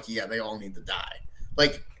that was like, they all need to die?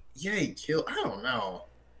 Like, he killed. I don't know.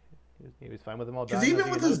 He was fine with them all. Because even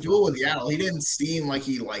with his duel with Yaddle, he didn't seem like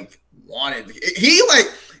he wanted.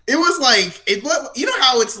 It was like it.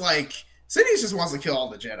 How it's like Sidious just wants to kill all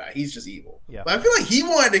the Jedi. He's just evil. Yeah. But I feel like he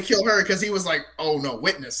wanted to kill her because he was like, oh no,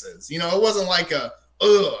 witnesses. It wasn't like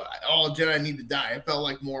all Jedi need to die. It felt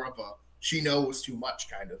like more of a she knows too much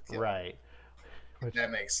kind of kill. Right. If that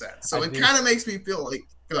makes sense. So it kind of makes me feel like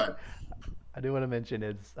good. I do want to mention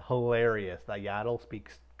it's hilarious that Yaddle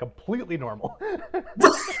speaks completely normal.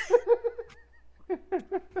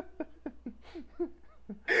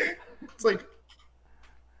 It's like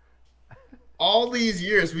all these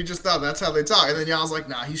years we just thought that's how they talk, and then y'all's like,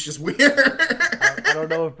 nah, he's just weird. I don't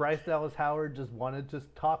know if Bryce Dallas Howard just wanted to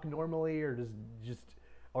talk normally, or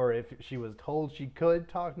or if she was told she could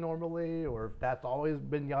talk normally, or if that's always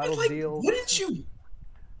been Yaddle's deal. Wouldn't you?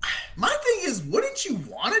 My thing is, wouldn't you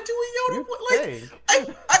want to do a Yoda?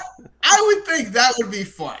 I would think that would be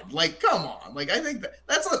fun. Like, come on. Like, I think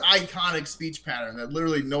that's an iconic speech pattern that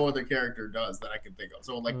literally no other character does that I can think of.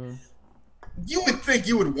 So, like, you would think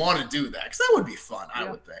you would want to do that because that would be fun, I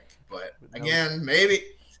would think. But again, maybe.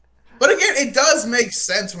 But again, it does make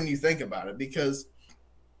sense when you think about it because,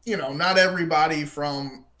 you know, not everybody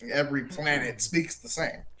from every planet speaks the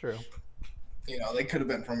same. True. You know, they could have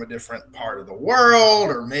been from a different part of the world,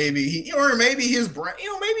 or maybe maybe his brain,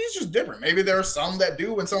 you know, maybe he's just different. Maybe there are some that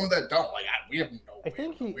do and some that don't. Like, we have no. I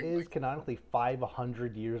think he is canonically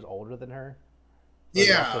 500 years older than her.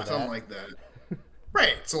 Yeah, something like that.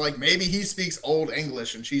 Right. So, like, maybe he speaks Old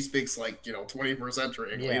English and she speaks, like, you know, 21st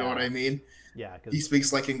century English. Yeah. You know what I mean? Yeah. He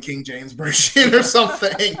speaks, like, in King James Version or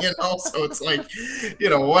something, you know? So it's like, you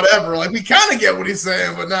know, whatever. Like, we kind of get what he's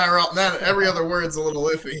saying, but not every other word's a little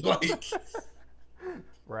iffy. Like.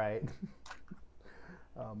 Right.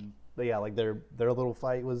 But yeah, like their little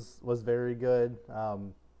fight was very good.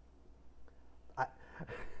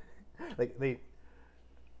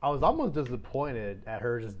 I was almost disappointed at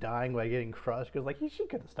her just dying by getting crushed because, like, she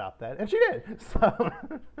could have stopped that, and she did. So,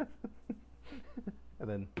 and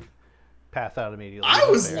then pass out immediately. I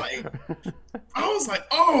was like,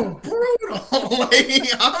 oh, brutal!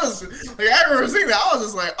 Like, I remember seeing that. I was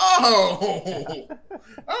just like, oh,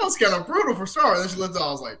 that was kind of brutal for Star. And then she looked up.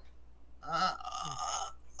 I was like,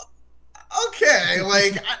 okay,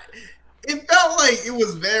 like. It felt like it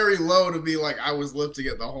was very low to be like I was lifting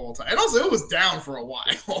it the whole time, and also it was down for a while.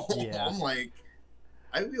 Yeah. I'm like,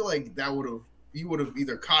 I feel like you would have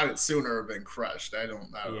either caught it sooner or been crushed. I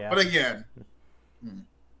don't know. But again,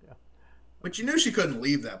 but you knew she couldn't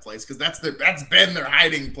leave that place because that's been their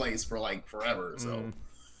hiding place for like forever. So,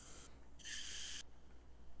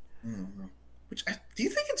 which do you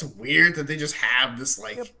think it's weird that they just have this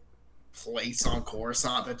like? Place on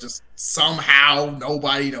Coruscant that just somehow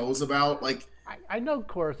nobody knows about? Like, I know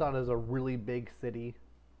Coruscant is a really big city,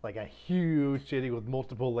 like a huge city with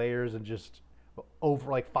multiple layers and just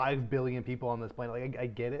over like 5 billion people on this planet. Like, I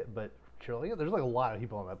get it, but surely there's like a lot of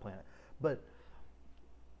people on that planet. But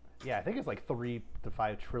yeah, I think it's like 3 to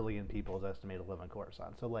 5 trillion people is estimated to live on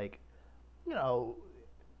Coruscant. So, like, you know,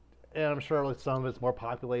 and I'm sure like some of it's more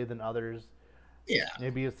populated than others. Yeah.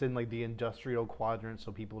 Maybe it's in like the industrial quadrant,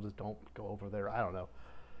 so people just don't go over there. I don't know.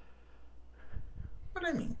 But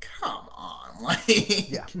I mean, come on, like.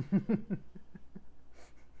 Yeah.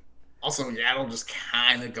 Also, Yaddle just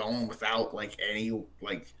kind of going without like any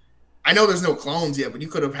like. I know there's no clones yet, but you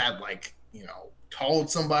could have had like, you know, told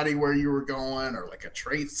somebody where you were going or like a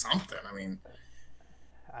trait, something. I mean.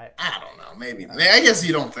 I don't know. Maybe. I guess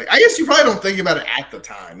you don't think. I guess you probably don't think about it at the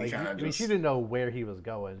time. Like, I mean, she didn't know where he was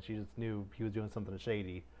going. She just knew he was doing something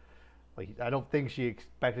shady. Like, I don't think she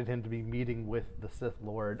expected him to be meeting with the Sith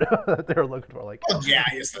Lord that they were looking for. Like, oh, yeah,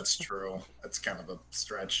 I guess that's true. That's kind of a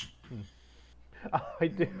stretch. I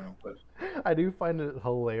do find it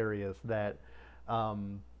hilarious that,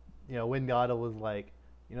 you know, when Yaddle was like,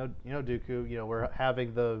 you know, Dooku, you know, we're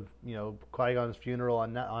having the, you know, Qui-Gon's funeral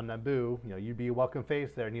on Naboo. You know, you'd be a welcome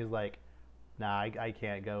face there. And he's like, nah, I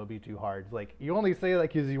can't go. It'd be too hard. It's like, you only say that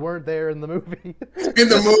because you weren't there in the movie. In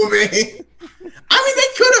the movie. I mean, they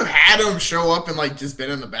could have had him show up and, like, just been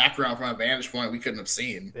in the background from a vantage point we couldn't have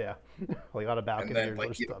seen. Yeah. Like, on a balcony then, or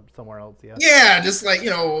like, somewhere else, yeah. Yeah, just, like, you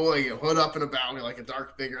know, like, a hood up in a balcony, like a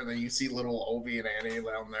dark figure, and then you see little Obi and Annie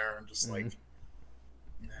down there, and just, like...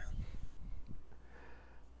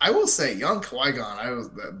 I will say, young Qui-Gon,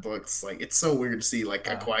 that book's like, it's so weird to see like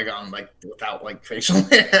a Qui-Gon like without like facial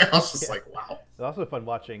hair. I was just like, wow. It's also fun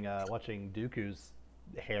watching Dooku's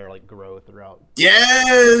hair like grow throughout.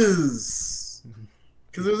 Yes,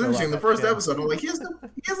 because it was interesting. The first episode, I'm like, he has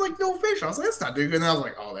like no facial. I was like, that's not Dooku, and I was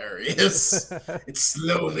like, oh, there he is. It's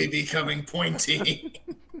slowly becoming pointy,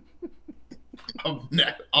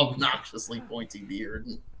 obnoxiously pointy beard.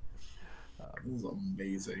 It was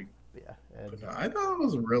amazing. Yeah, but no, I thought it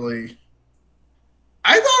was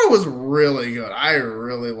really good. I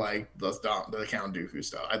really liked the Count Dooku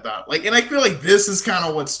stuff. I thought and I feel like this is kind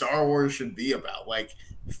of what Star Wars should be about, like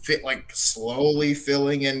slowly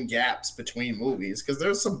filling in gaps between movies because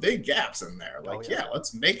there's some big gaps in there. Like, yeah,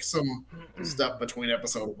 let's make some stuff between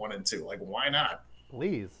episode 1 and 2. Like, why not?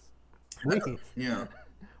 Please. Yeah.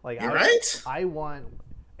 Like, you're right. I want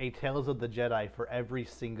a Tales of the Jedi for every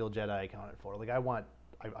single Jedi accounted for. Like, I want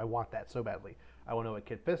that so badly. I want to know what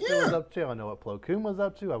Kit Fisto was up to. I want to know what Plo Koon was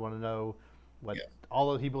up to. I want to know what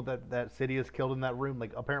all the people that Sidious killed in that room.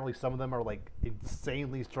 Like, apparently some of them are like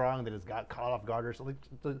insanely strong. They just got caught off guard or something.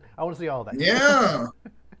 I want to see all that. Yeah.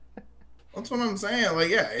 That's what I'm saying. Like,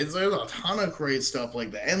 yeah, there's a ton of great stuff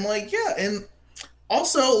like that. And like, yeah, and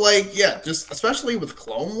Also, like, yeah, just especially with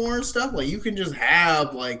Clone Wars stuff, like you can just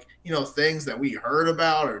have like, things that we heard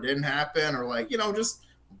about or didn't happen, or like, just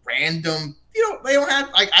random, they don't have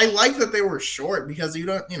like I like that they were short because you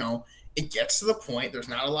don't, it gets to the point. There's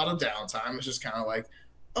not a lot of downtime. It's just kind of like,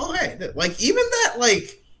 oh hey, like even that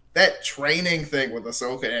like that training thing with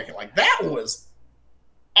Ahsoka and Anakin, like that was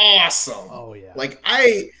awesome. Oh yeah. Like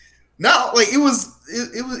it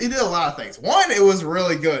did a lot of things. One, it was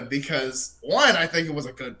really good because I think it was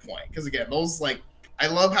a good point. Because again, those like I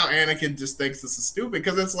love how Anakin just thinks this is stupid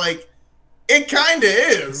because it's like it kind of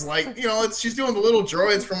is. Like, she's doing the little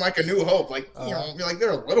droids from like A New Hope. Like, like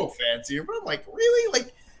they're a little fancier, but I'm like, really?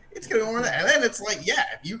 Like it's gonna go over that. And then it's like, yeah,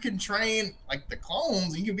 if you can train like the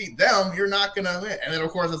clones, you can beat them, you're not gonna win. And then of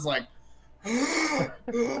course it's like Jesse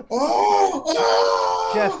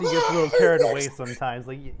gets a little carried away sometimes.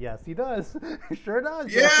 Like, yes, he does. He sure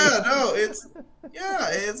does. Yeah, Jesse. No,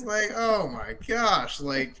 it's like, oh my gosh,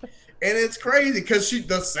 like, and it's crazy because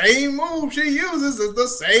the same move she uses is the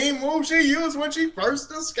same move she used when she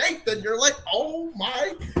first escaped, and you're like, oh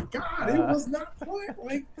my god, it was not playing.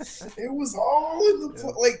 Like, it was all in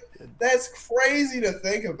the like. That's crazy to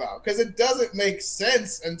think about because it doesn't make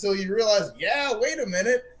sense until you realize, yeah, wait a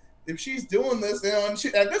minute. If she's doing this,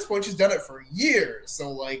 and at this point she's done it for years,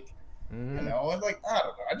 so like, and like I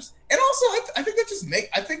don't know,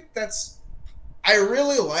 I think I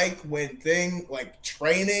really like when like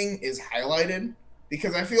training is highlighted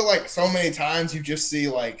because I feel like so many times you just see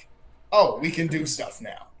like, oh, we can do stuff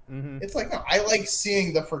now. It's like, no, I like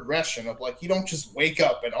seeing the progression of like you don't just wake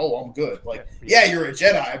up and oh I'm good. Like yeah, you're a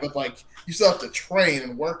Jedi, but like you still have to train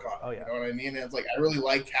and work on it. Oh, yeah. You know what I mean? And it's like I really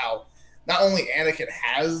like how not only Anakin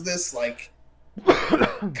has this like kind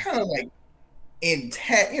of like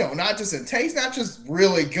intent, not just intent, he's not just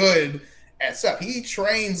really good at stuff. He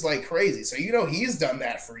trains like crazy. So he's done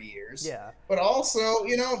that for years. Yeah. But also,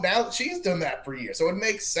 now she's done that for years. So it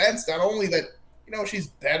makes sense not only that, she's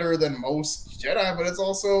better than most Jedi, but it's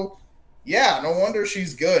also, yeah, no wonder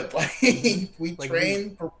she's good. Like we like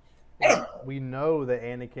train we know that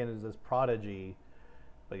Anakin is this prodigy,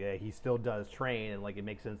 but yeah, he still does train, and like it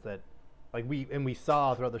makes sense that like we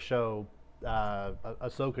saw throughout the show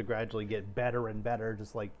Ahsoka gradually get better and better,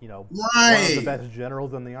 just like one of the best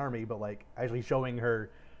generals in the army, but like actually showing her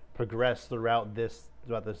progress throughout this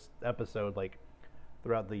episode, like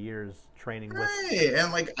throughout the years training with.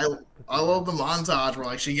 And like I love the montage where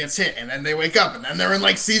like she gets hit and then they wake up and then they're in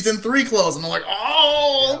like season 3 clothes and I'm like,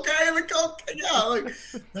 oh okay, yeah, like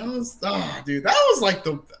that was dude, that was like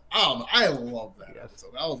I love that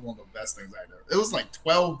episode. That was one of the best things I did. It was like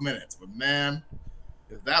 12 minutes, but man,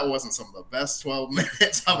 if that wasn't some of the best 12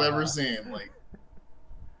 minutes I've ever seen, like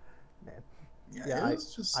man.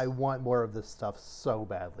 I want more of this stuff so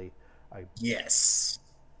badly. Yes.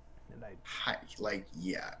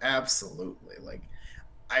 Yeah, absolutely. Like,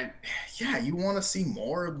 you want to see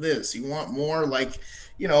more of this. You want more, like,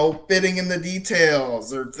 fitting in the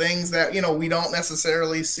details or things that, we don't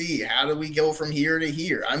necessarily see. How do we go from here to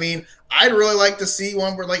here? I mean, I'd really like to see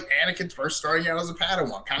one where, like, Anakin's first starting out as a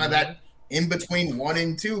Padawan, kind of that in between 1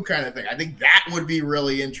 and 2 kind of thing. I think that would be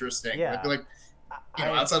really interesting. Yeah. I feel like,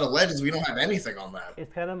 outside of Legends, we don't have anything on that.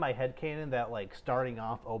 It's kind of my headcanon that, like, starting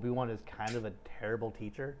off, Obi-Wan is kind of a terrible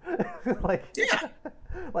teacher. Like, yeah.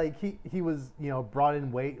 Like, he was, brought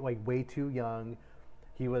in way too young.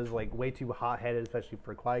 He was, like, way too hot-headed, especially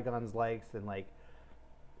for Qui-Gon's likes. And, like,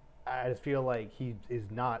 I just feel like he is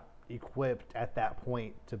not equipped at that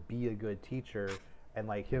point to be a good teacher. And,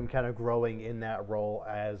 like, him kind of growing in that role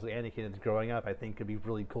as Anakin is growing up, I think could be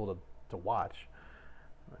really cool to watch.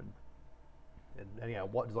 And yeah,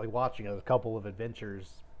 just like watching a couple of adventures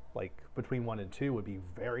like between 1 and 2 would be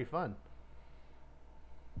very fun.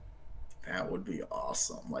 That would be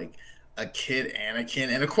awesome. Like a kid Anakin,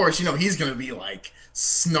 and of course, he's gonna be like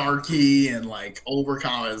snarky and like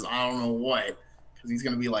overconfident. I don't know what, because he's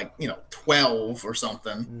gonna be like 12 or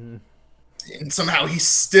something, and somehow he's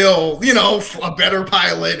still a better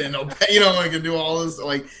pilot and he can do all this.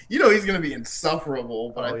 Like he's gonna be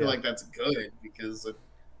insufferable, but I feel like that's good because.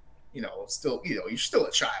 Still, you're still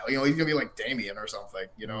a child. He's gonna be like Damien or something.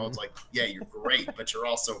 It's like, yeah, you're great, but you're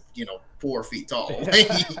also, 4 feet tall.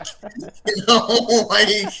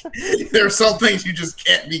 Like, there's some things you just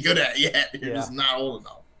can't be good at yet. You're just not old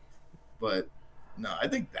enough. But no, I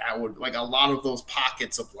think that would like a lot of those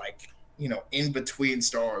pockets of like, in between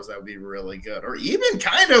Star Wars that would be really good. Or even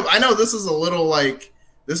kind of, I know this is a little like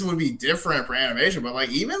this would be different for animation, but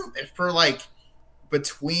like even if for like.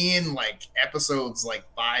 Between like episodes like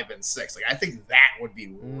 5 and 6, like I think that would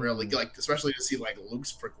be really good, like especially to see like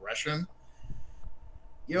Luke's progression.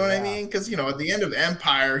 You know what I mean? Because at the end of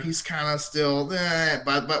Empire, he's kind of still,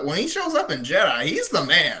 but when he shows up in Jedi, he's the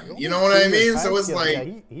man. You know what I mean? So it's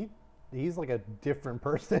like, he's like a different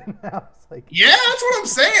person now. It's like, yeah, that's what I'm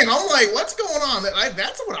saying. I'm like, what's going on?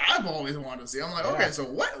 That's what I've always wanted to see. I'm like, okay, so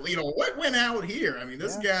what went out here? I mean,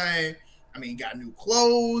 this guy, got new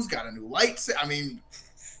clothes, got a new lightsaber. I mean,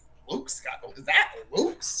 is that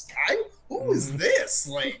Luke Sky? Who is this?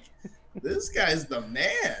 Like, this guy's the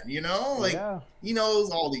man, he knows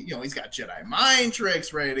all the, he's got Jedi mind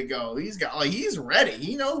tricks ready to go. He's ready.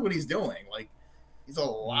 He knows what he's doing. Like, he's a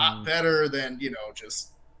lot better than, just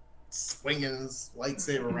swinging his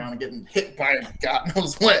lightsaber around and getting hit by God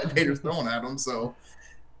knows what Vader's throwing at him. So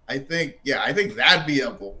I think that'd be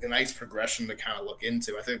a nice progression to kind of look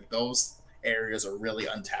into. I think those areas are really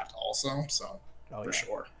untapped also. So for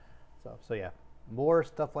sure. So yeah, more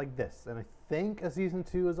stuff like this. And I think a season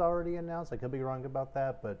 2 is already announced. I could be wrong about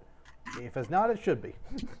that, but if it's not, it should be.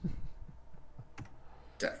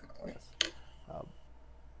 Definitely. Yes.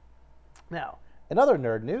 Now, in other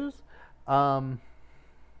nerd news, the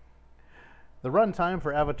runtime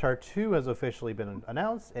for Avatar 2 has officially been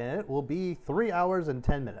announced, and it will be 3 hours and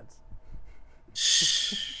 10 minutes.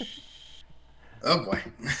 Oh boy.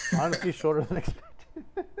 Honestly, shorter than expected.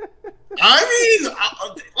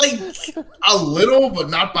 Like a little, but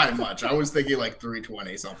not by much. I was thinking like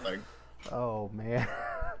 320 something. Oh man,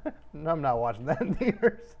 I'm not watching that in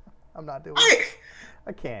theaters. I'm not doing it.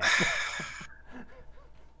 I can't.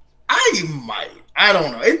 I might. I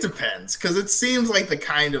don't know. It depends, because it seems like the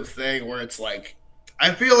kind of thing where it's like,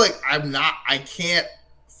 I feel like I can't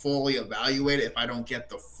fully evaluate it if I don't get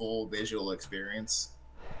the full visual experience.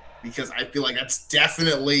 Because I feel like that's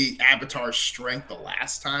definitely Avatar's strength the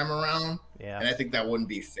last time around. Yeah. And I think that wouldn't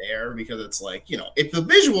be fair, because it's like, if the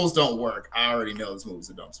visuals don't work, I already know this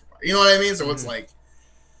movie's a dumpster fire. You know what I mean? So it's like,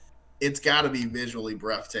 it's got to be visually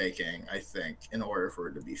breathtaking, I think, in order for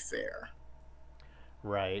it to be fair.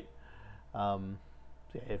 Right. I'm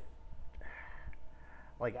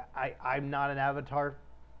not an Avatar,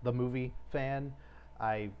 the movie fan.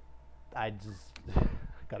 I just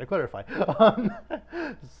gotta clarify. Oh,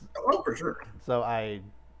 for sure. So and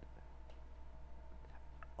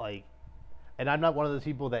I'm not one of those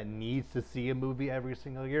people that needs to see a movie every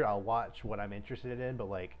single year. I'll watch what I'm interested in, but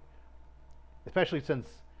especially since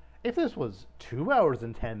if this was 2 hours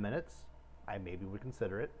and 10 minutes, I maybe would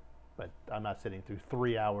consider it. But I'm not sitting through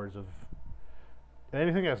 3 hours of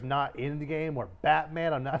anything that's not in the game or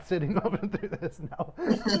Batman. I'm not sitting over through this now.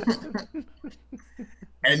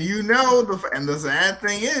 And and the sad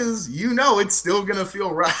thing is, it's still gonna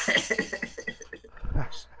feel right.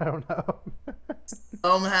 I don't know.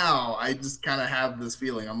 Somehow, I just kind of have this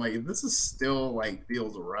feeling. I'm like, if this is still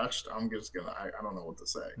feels rushed, I'm just gonna. I don't know what to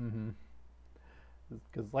say.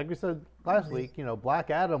 Because, like we said last week, Black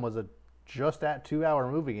Adam was just at 2 hour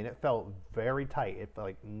movie, and it felt very tight. It felt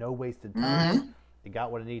like no wasted time. It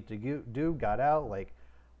got what it needed to do, got out.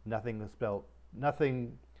 Nothing felt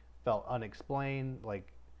unexplained.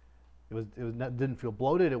 Didn't feel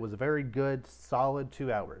bloated. It was a very good, solid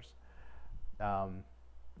 2 hours. Some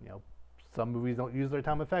movies don't use their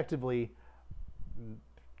time effectively.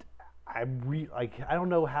 I don't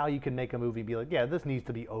know how you can make a movie be like, yeah, this needs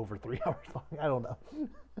to be over 3 hours long. I don't know.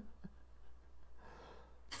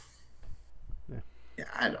 Yeah,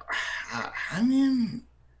 I don't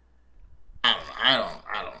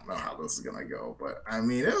know how this is gonna go, but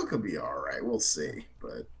it could be all right. We'll see,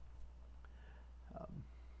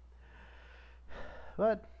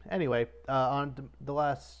 But anyway, on to the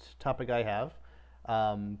last topic I have.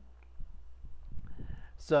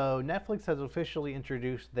 So Netflix has officially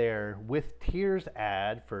introduced their with tiers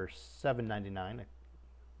ad for $7.99,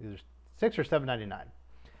 either $6 or $7.99,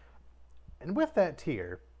 and with that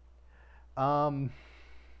tier,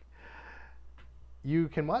 you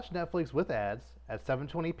can watch Netflix with ads at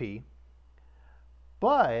 720p,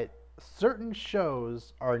 but certain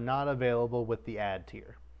shows are not available with the ad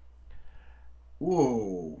tier.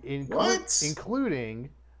 Whoa! What?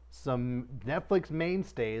 Including some Netflix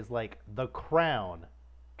mainstays like The Crown,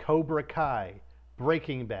 Cobra Kai,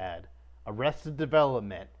 Breaking Bad, Arrested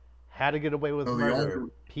Development, How to Get Away with Murder,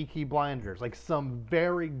 Peaky Blinders, some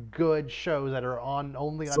very good shows that are only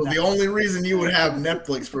on Netflix. So the only reason you would have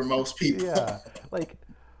Netflix for most people. Yeah,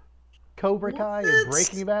 Cobra Kai and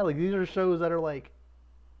Breaking Bad, these are shows that are what?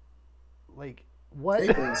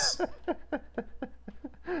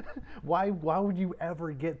 Why would you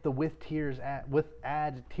ever get the with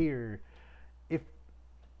ad tier if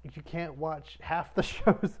you can't watch half the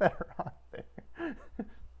shows that are on there?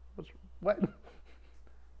 What?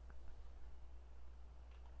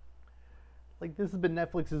 like this has been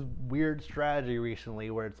Netflix's weird strategy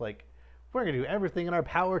recently, where it's like we're gonna do everything in our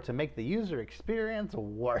power to make the user experience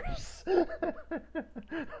worse. The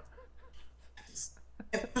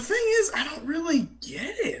thing is, I don't really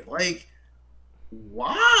get it. Like,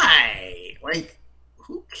 why? Like,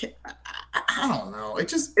 who can? I don't know.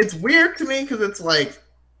 It's weird to me because it's like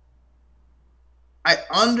I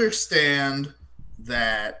understand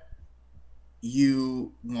that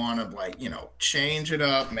you want to like change it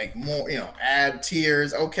up, make more, add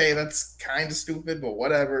tiers. Okay, that's kind of stupid, but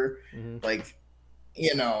whatever. Mm-hmm. Like,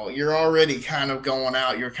 you're already kind of going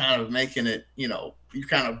out. You're kind of making it. You're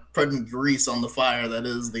kind of putting grease on the fire that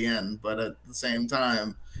is the end. But at the same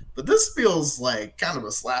time, but this feels like kind of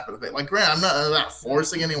a slap in the face. Like, granted, I'm not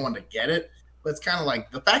forcing anyone to get it, but it's kind of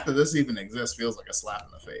like the fact that this even exists feels like a slap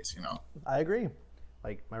in the face. I agree.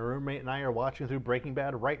 Like my roommate and I are watching through Breaking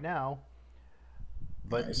Bad right now.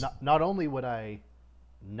 But nice. Not only would I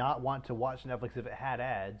not want to watch Netflix if it had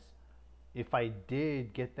ads, if I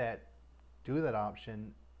did do that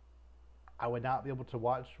option, I would not be able to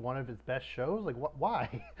watch one of its best shows. Like,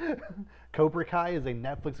 why? Cobra Kai is a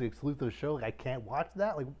Netflix exclusive show. Like, I can't watch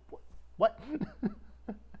that? Like, what?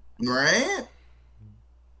 Right?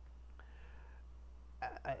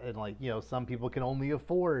 And, like, some people can only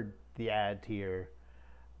afford the ad tier.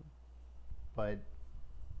 But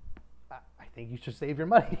I think you should save your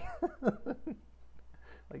money.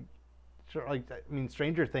 Like, sure, I mean,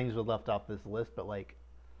 Stranger Things was left off this list, but, like,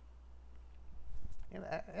 it's,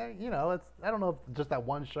 I don't know if just that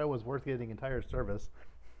one show was worth getting entire service.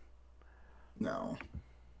 No.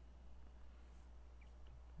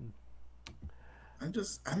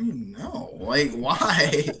 No. Like,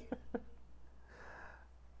 why?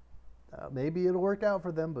 Maybe it'll work out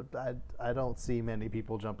for them, but I don't see many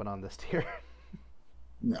people jumping on this tier.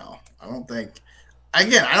 No, I don't think.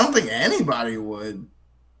 Again, I don't think anybody would.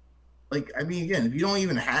 Like, I mean, again, if you don't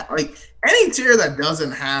even have, like, any tier that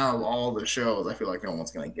doesn't have all the shows, I feel like no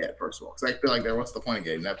one's going to get, first of all. Because I feel like what's the point of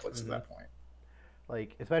getting Netflix at that point?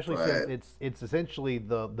 Like, especially since it's essentially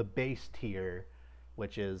the base tier,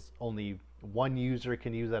 which is only one user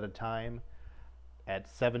can use at a time at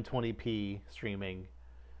 720p streaming,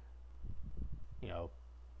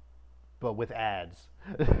 but with ads.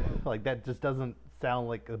 Like, that just doesn't sound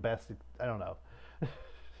like the best. I don't know.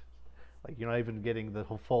 Like, you're not even getting the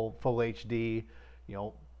full HD,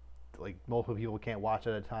 like multiple people can't watch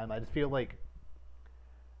at a time. I just feel like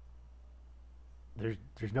there's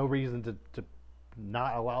no reason to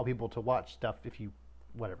not allow people to watch stuff if you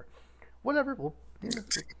whatever. Well,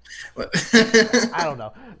 I don't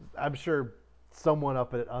know. I'm sure someone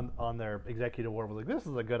up on their executive board was like, "This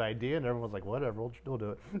is a good idea," and everyone's like, "Whatever, we'll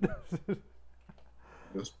do it."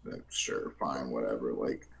 Just sure, fine, whatever.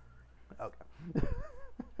 Like, okay.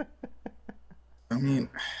 I mean,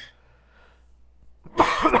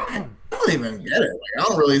 I don't even get it. Like, I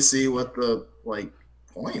don't really see what the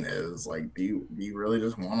point is. Like, do you really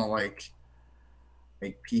just want to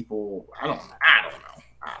make people? I don't know.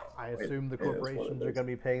 I assume the corporations are going to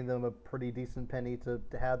be paying them a pretty decent penny to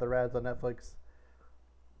have their ads on Netflix.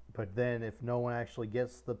 But then, if no one actually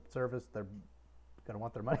gets the service, they're going to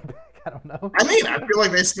want their money back. I don't know. I mean, I feel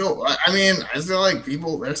like I feel like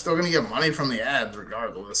they're still going to get money from the ads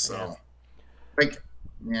regardless. So,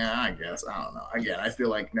 yeah, I guess. I don't know. Again, I feel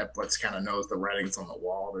like Netflix kind of knows the writing's on the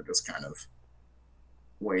wall. They're just kind of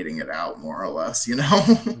waiting it out, more or less,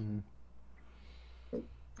 Mm-hmm.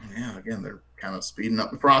 Yeah, again, they're kind of speeding up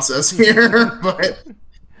the process here. But,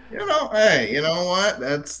 hey, you know what?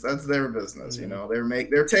 That's their business. Mm-hmm.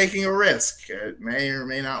 They're taking a risk. It may or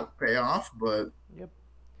may not pay off, but yep.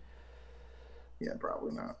 Yeah,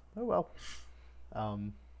 probably not. Oh, well.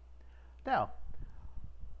 Now,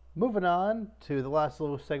 moving on to the last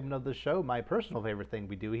little segment of the show, my personal favorite thing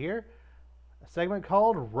we do here, a segment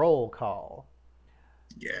called Roll Call.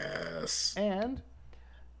 Yes. And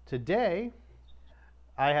today,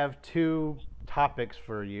 I have two topics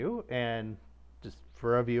for you, and just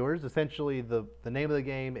for our viewers, essentially the name of the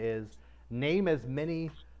game is name as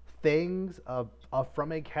many things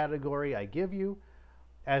from a category I give you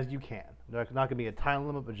as you can. There's not going to be a time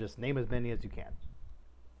limit, but just name as many as you can.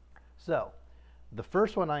 So, the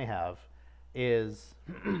first one I have is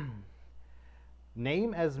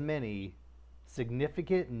name as many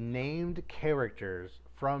significant named characters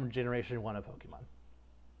from Generation 1 of Pokemon.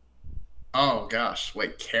 Oh, gosh.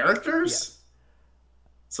 Wait, characters? Yes.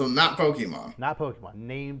 So not Pokemon. Not Pokemon.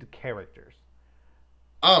 Named characters.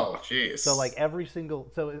 Oh, jeez. So, like,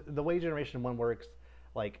 so the way Generation 1 works,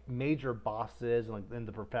 like, major bosses and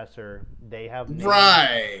the professor, they have names.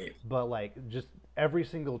 Right. But, like, just every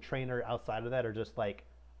single trainer outside of that are just, like,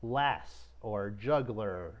 Lass, or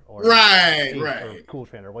juggler or Right, ace or right. cool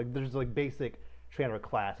trainer. Like there's like basic trainer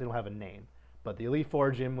class. They don't have a name, but the Elite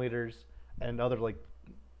Four gym leaders and other like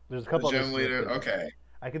there's a The couple other gym Smiths leader. in there. Okay.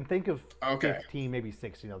 I can think of Okay. 15, maybe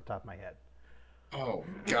 16 off the top of my head. Oh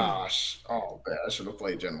gosh. Oh man, I should have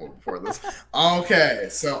played Gen 1 before this. Okay,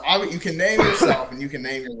 so you can name yourself and you can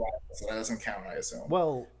name your rival, so that doesn't count, I assume.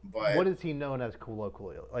 Well, But what is he known as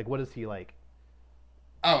colloquially? Like, what is he like?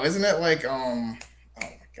 oh, isn't it like oh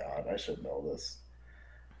my god, I should know this.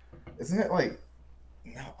 Isn't it like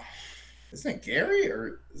no? Isn't it Gary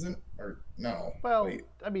or no? Well, Wait,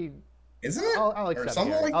 I mean, isn't it I'll or accept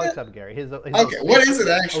something Gary. like I'll that? accept Gary. His Okay, what is it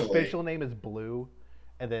actually? official name is Blue,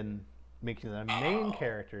 and then making the main Oh,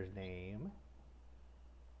 character's name.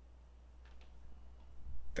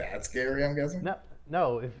 that's Gary, I'm guessing. No,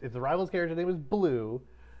 no. If the rival's character's name is Blue,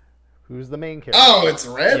 who's the main character? Oh, it's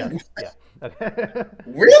Yeah, Red. yeah. Okay.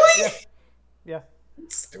 Really? Yeah, yeah.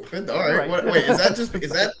 Stupid. All right. Right. Wait, is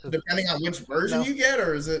that depending on which version No. you get,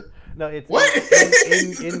 or is it No, it's what?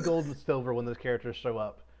 in Gold and Silver when those characters show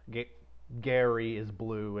up. Gary is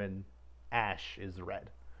blue and Ash is red.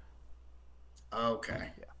 Okay.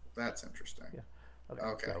 Yeah. That's interesting. Yeah.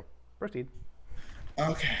 Okay. So proceed.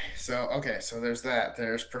 So there's that.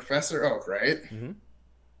 There's Professor Oak, right? Mm-hmm.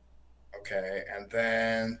 Okay, and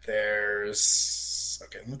then there's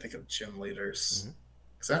let me think of gym leaders.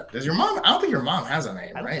 Mm-hmm. Does your mom? I don't think your mom has a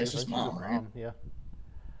name, I don't right? think It's so. just She's mom, right? Yeah.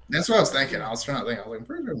 That's what I was thinking. I was trying to think. I was like, I'm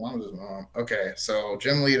pretty sure mom is just mom. Okay, so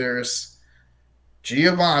gym leaders,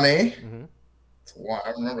 Giovanni. Mm-hmm. That's one.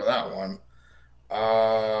 I remember that one.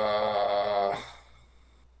 Oh,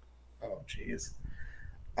 jeez.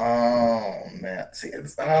 Oh man, see,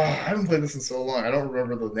 I haven't played this in so long. I don't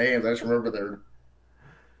remember the names. I just remember their.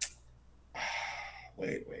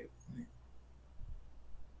 Wait.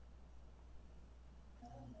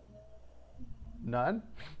 None.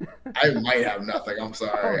 I might have nothing. I'm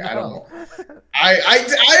sorry. Oh, no. I don't know.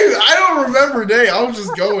 I don't remember names. I was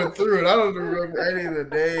just going through it. I don't remember any of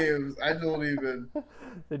the names. I don't even.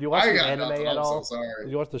 Did you watch I the got anime nothing. at I'm all? so sorry.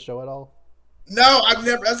 Did you watch the show at all? No, I've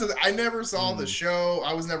never. I never saw the show.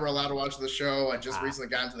 I was never allowed to watch the show. I just recently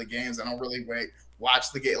got into the games. I don't really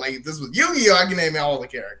watch the game. Like this with Yu-Gi-Oh, I can name all the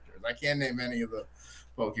characters. I can't name any of the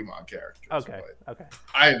Pokemon characters. Okay. Okay.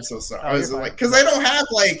 I am so sorry. Oh, I was like, because they don't have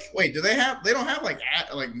like. Wait, do they have? They don't have like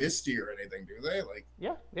Misty or anything, do they? Like.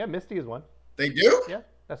 Yeah. Misty is one. They do. Yeah,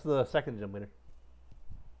 that's the second gym leader.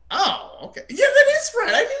 Oh, okay. Yeah, that is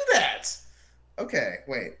right. I knew that. Okay,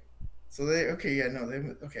 wait. So okay. And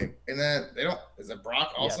then they don't. Is it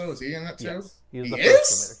Brock also? Yes. Is he in that too? Yes. He the is.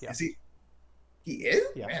 first gym leader. Is he? He is.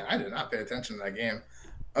 Yeah. Man, I did not pay attention to that game.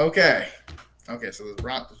 Okay. So there's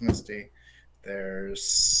Brock, there's Misty, there's.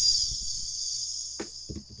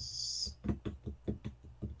 I'm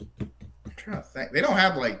trying to think. They don't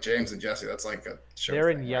have like James and Jesse. That's like a show. They're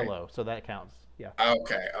in thing, yellow, so that counts. Yeah.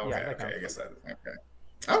 Okay. that counts. I guess that.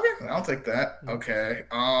 Okay, I'll take that. Okay.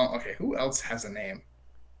 Okay. Who else has a name?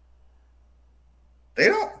 They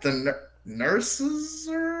don't. The nurses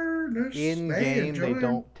or In game, they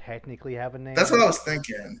don't technically have a name. That's what I was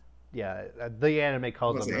thinking. Yeah, the anime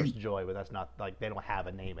calls What's them the Nurse name? Joy, but that's not like they don't have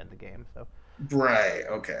a name in the game. So Right.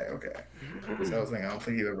 Okay. So I was thinking, I don't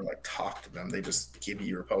think you ever like talk to them. They just give you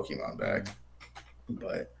your Pokemon back.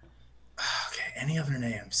 But okay, any other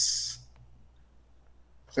names?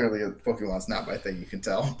 Clearly, Pokemon's not my thing. You can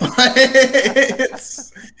tell. But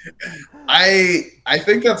I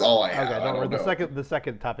think that's all I have. okay, I don't worry. don't know. The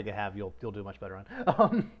second topic I have, you'll do much better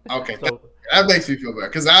on. Okay, So that makes me feel better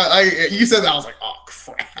because you said that I was like, oh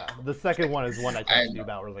crap. the second one is one I talked to you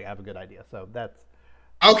about, where like, I have a good idea. So that's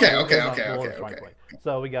Okay.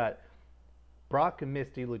 So we got Brock and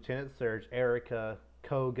Misty, Lieutenant Surge, Erica,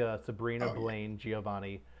 Koga, Sabrina, Blaine,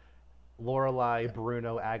 Giovanni, Lorelai,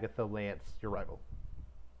 Bruno, Agatha, Lance, your rival.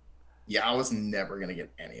 Yeah, I was never gonna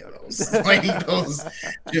get any of those. Like those,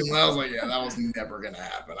 I was like, yeah, that was never gonna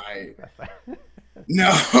happen. No.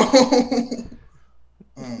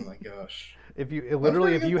 Oh my gosh. If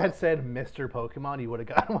you had said Mr. Pokemon, you would have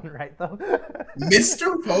gotten one right though.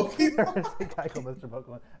 Mr. Pokemon? There's a guy called Mr.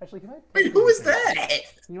 Pokemon. Actually, Wait, who is that?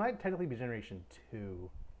 You might technically be Generation 2.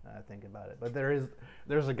 Think about it, but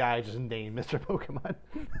there's a guy just named Mr. Pokemon.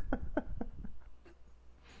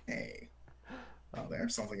 Hey. Oh,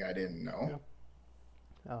 there's something I didn't know.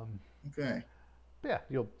 Yeah. Okay. Yeah,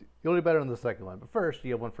 you'll do better on the second one. But first,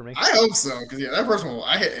 you have one for me. I hope so, because that first one,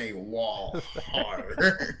 I hit a wall hard.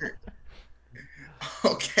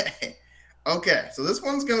 Okay. So this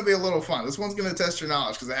one's gonna be a little fun. This one's gonna test your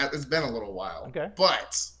knowledge because it's been a little while. Okay.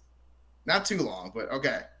 But not too long. But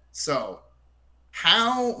okay. So,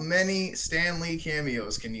 how many Stan Lee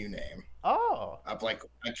cameos can you name? Oh, of like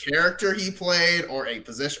a character he played or a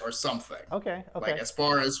position or something. okay, Like okay. as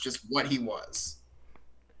far as just what he was.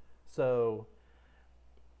 So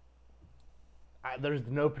there's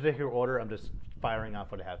no particular order. I'm just firing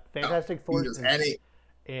off what I have. No, Fantastic you Four just any.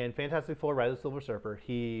 in Fantastic Four: Rise of the Silver Surfer,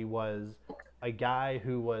 he was a guy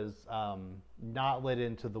who was not let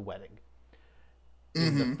into the wedding.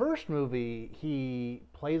 In the Mm-hmm. first movie, he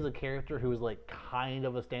plays a character who is like kind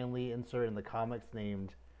of a Stan Lee insert in the comics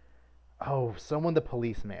named someone the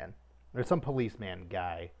policeman. There's some policeman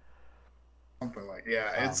guy. Something like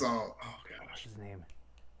yeah. It's Um, oh what's gosh. his name?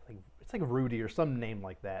 It's like Rudy or some name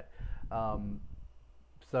like that. Um,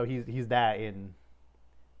 so he's that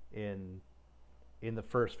in in the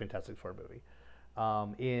first Fantastic Four movie.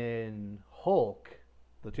 In Hulk,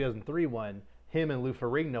 the 2003 one, him and Lou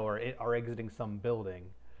Ferrigno are exiting some building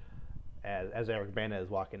as Eric Bana is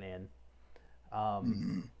walking in. Um,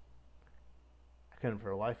 Mm-hmm. I couldn't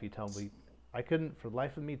for the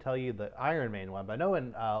life of me tell you the Iron Man one, but I know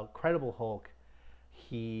in Incredible Hulk,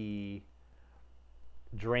 he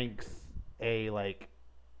drinks a like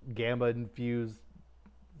gamma infused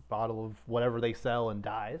bottle of whatever they sell and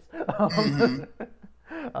dies. Mm-hmm.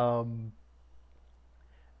 um,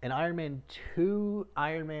 in Iron Man 2,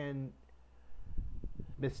 Iron Man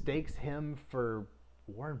mistakes him for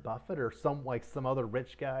Warren Buffett or some other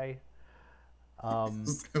rich guy. Um,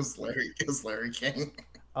 It was Larry King.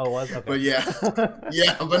 oh, it was okay. But yeah,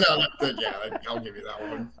 yeah, but no, yeah, I'll give you that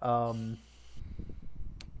one. um,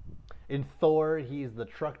 in Thor, he's the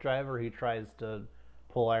truck driver who tries to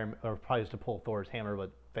pull Thor's hammer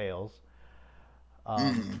but fails.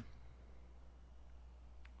 Mm-hmm. Um,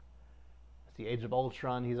 the Age of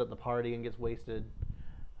Ultron, he's at the party and gets wasted.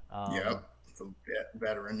 Um, Yep, it's a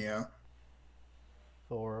veteran. Yeah.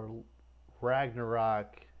 Thor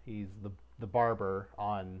Ragnarok, he's the barber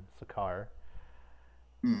on Sakaar.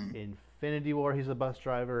 Mm. Infinity War, he's a bus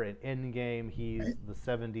driver. In Endgame, he's Right. the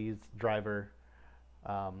 '70s driver.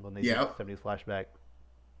 When they do Yep. the '70s flashback.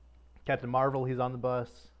 Captain Marvel, he's on the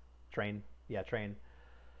bus. Train, yeah, train.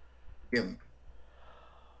 Yeah.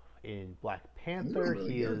 In Black He's Panther, doing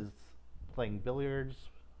really he good. is playing billiards,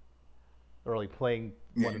 or like playing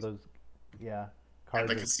Yeah. one of those, yeah, At cards.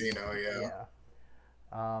 the casino. Yeah. Yeah.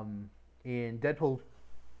 Um, in Deadpool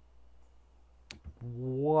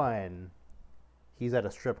 1, he's at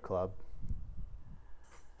a strip club.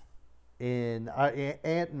 In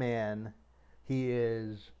Ant Man, he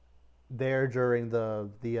is there during the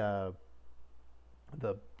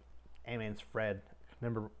Ant Man's friend.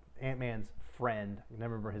 Remember Ant Man's friend? I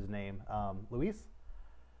never remember his name. Luis.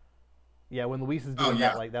 Yeah, when Luis is Oh doing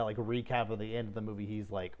yeah. that like recap of the end of the movie, he's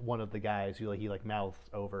like one of the guys who he like mouths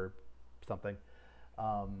over something.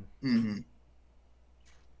 Um, Mm-hmm.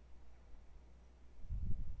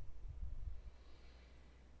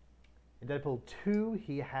 in Deadpool 2,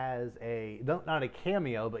 he has not a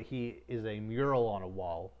cameo, but he is a mural on a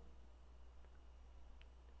wall.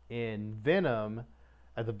 In Venom,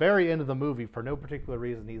 at the very end of the movie, for no particular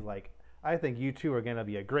reason, he's like, "I think you two are gonna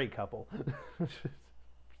be a great couple," for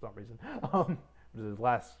some reason. It was his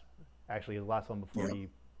last one before Yep. he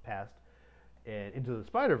passed. And Into the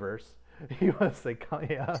Spider Verse, he was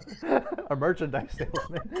a merchandise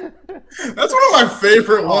salesman. That's one of my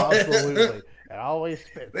favorite Oh, ones. absolutely, it always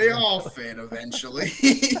fits. They all fit eventually.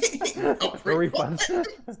 The refunds,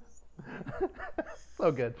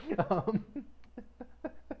 so good.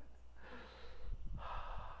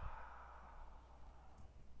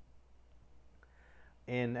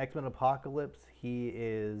 In X Men Apocalypse,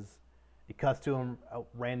 it cuts to him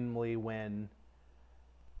randomly when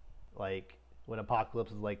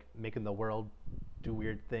Apocalypse is like making the world do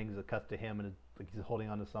weird things. It cuts to him and like he's holding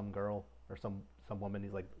on to some girl or some woman.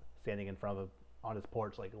 He's like standing in front of on his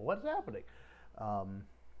porch, like what's happening? Um,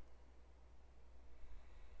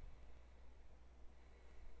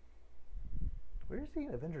 where is he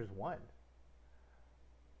in Avengers 1?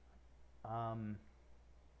 Um,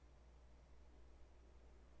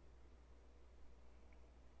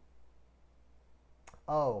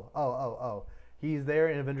 oh. He's there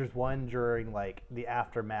in Avengers 1 during like the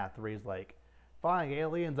aftermath where he's like, flying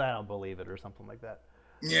aliens, I don't believe it, or something like that.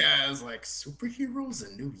 Yeah, it's like superheroes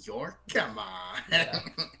in New York. Come on. Yeah.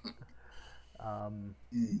 Um,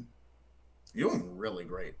 Mm. You're doing really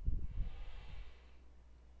great.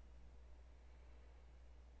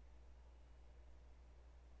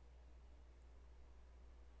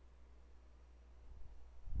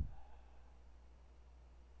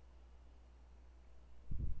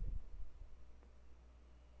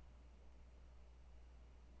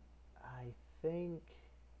 I think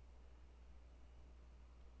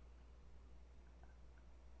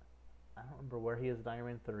I don't remember where he is in Iron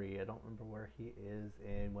Man 3. I don't remember where he is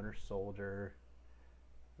in Winter Soldier.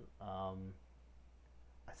 I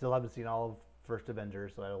still haven't seen all of First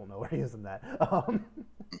Avengers, so I don't know where he is in that.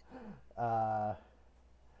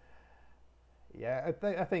 Yeah, I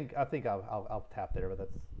think I'll tap there, but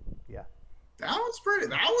that's yeah. That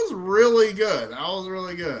was really good. That was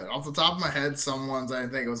really good. Off the top of my head, some ones I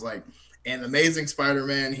think it was like in Amazing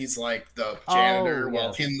Spider-Man, he's like the janitor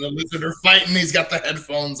while he and the Lizard are fighting. He's got the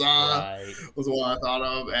headphones on. Right. Was the one I thought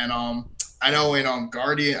of. And I know in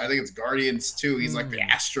Guardian, I think it's Guardians 2, he's like the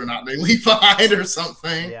astronaut they leave behind or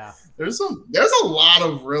something. Yeah. There's a lot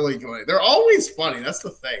of really good. They're always funny. That's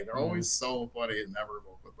the thing. They're always so funny and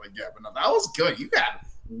memorable. But like, yeah, but no, that was good. You got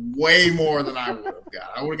way more than I would have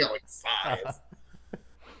got. I would have got like 5.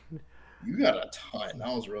 You got a ton. That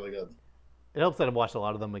was really good. It helps that I've watched a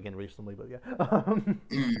lot of them again recently, but yeah.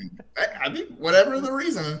 I think whatever the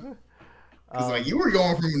reason. Because like you were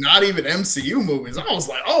going from not even MCU movies. I was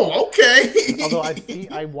like, oh, okay. Although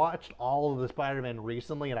I watched all of the Spider-Man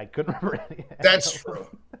recently and I couldn't remember any. That's true.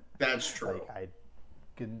 That's true. Like,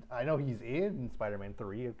 I know he's in Spider-Man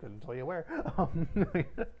 3. I couldn't tell you where.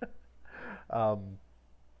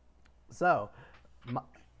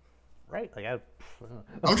 Right? Like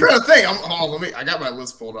I'm trying to think. I got my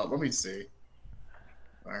list pulled up. Let me see.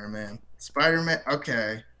 Spider-Man.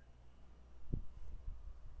 Okay.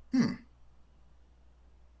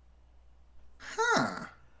 Huh.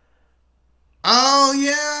 Oh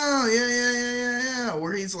yeah.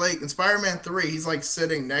 Where he's like in Spider-Man 3, he's like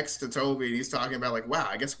sitting next to Toby and he's talking about like, wow,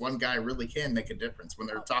 I guess one guy really can make a difference when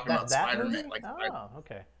they're talking about Spider-Man. Movie? Like,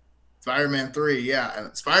 okay. Spider-Man 3, yeah,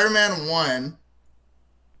 and Spider-Man 1.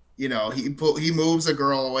 You know, he moves a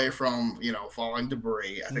girl away from, falling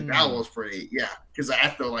debris. I think that was pretty, because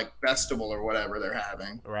at the like festival or whatever they're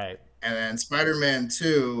having. Right. And then Spider-Man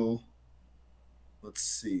 2, let's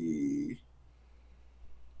see.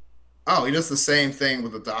 Oh, he does the same thing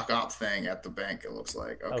with the Doc Ock thing at the bank, it looks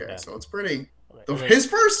like. Okay. So it's pretty. Okay. His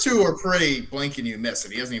first 2 are pretty blink and you miss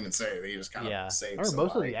it. He doesn't even say it. He just kind of saves somebody.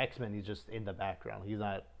 Most of the X-Men, he's just in the background. He's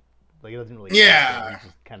not. Like, he doesn't really. Yeah. He's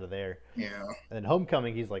just kind of there. Yeah. And then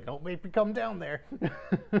Homecoming, he's like, "Don't make me come down there."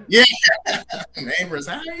 Yeah. Neighbors,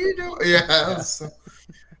 how you doing? Yeah.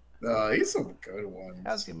 He's some good ones.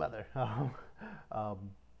 How's your mother?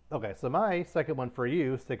 Okay, so my second one for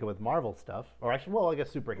you, sticking with Marvel stuff, or actually, I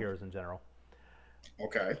guess superheroes in general.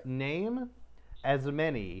 Okay. Name as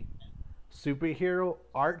many superhero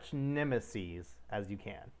arch nemesis as you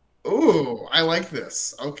can. Ooh, I like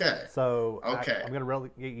this. Okay. So I'm gonna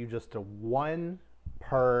relegate you just to one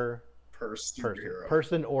per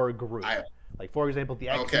person or group. Like for example, the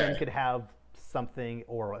X-Men could have something,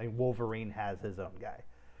 or Wolverine has his own guy.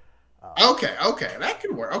 Okay, that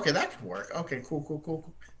could work. Okay,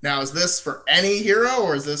 cool. Now, is this for any hero,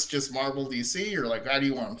 or is this just Marvel, DC, or like how do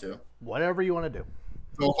you want them to? Whatever you want to do.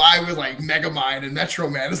 So if I was like Megamind and Metro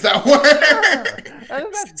Man, does that work?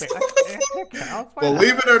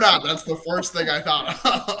 Believe it or not, that's the first thing I thought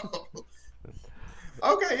of.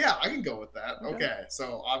 Okay, yeah, I can go with that. Okay,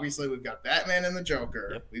 so obviously we've got Batman and the Joker.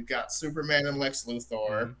 Yep. We've got Superman and Lex Luthor.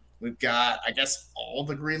 Mm-hmm. We've got, I guess, all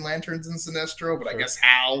the Green Lanterns in Sinestro, but I guess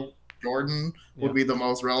Hal Jordan would be the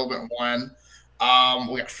most relevant one.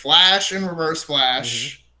 We got Flash and Reverse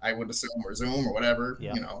Flash. Mm-hmm. I would assume, or Zoom, or whatever,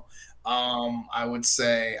 I would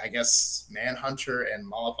say, I guess, Manhunter and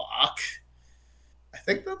Malafak. I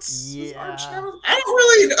think that's his arch nemesis. I don't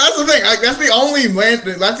really. That's the thing.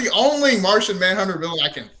 That's the only Martian Manhunter villain I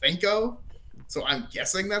can think of. So I'm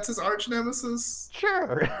guessing that's his arch nemesis.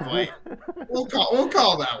 Sure. Like, we'll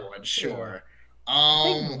call that one. Sure.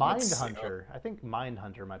 I think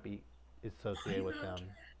Mindhunter might be associated with him.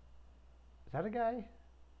 Is that a guy?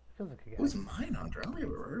 Feels like a guy. Who's Mindhunter? I don't think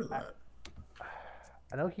I've ever heard of that.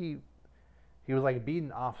 I know he was like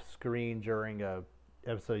beaten off screen during a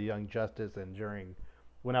episode of Young Justice, and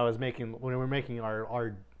when we were making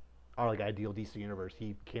our like ideal DC universe,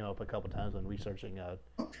 he came up a couple times when researching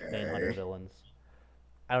Manhunter villains.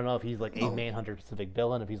 I don't know if he's like a Manhunter specific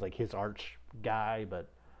villain, if he's like his arch guy, but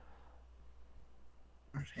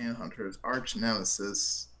Manhunter's arch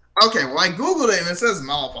nemesis. Okay, well I googled it and it says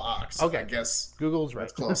Malafak. So I guess Google's right.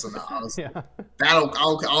 That's close enough. I'll take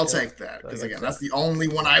that, because again, that's the only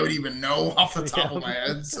one I would even know off the top of my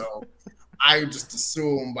head. So I just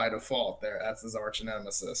assume by default that's his arch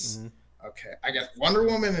nemesis. Mm-hmm. Okay, I guess Wonder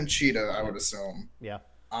Woman and Cheetah, I would assume. Yeah.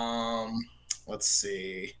 Let's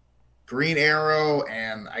see, Green Arrow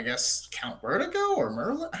and I guess Count Vertigo or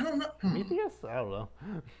Merlin. I don't know. Prometheus? I don't know.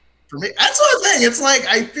 For me, that's what I'm saying. It's like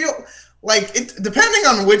I feel like depending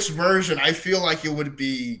on which version, I feel like it would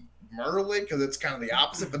be Merlin because it's kind of the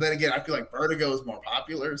opposite. But then again, I feel like Vertigo is more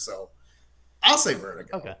popular, so I'll say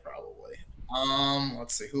Vertigo, Okay. probably.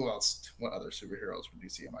 Let's see, who else? What other superheroes from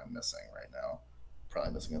DC am I missing right now?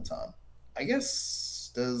 Probably missing a ton. I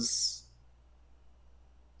guess does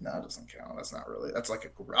no, it doesn't count. That's not really. That's like a.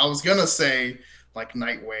 I was gonna say like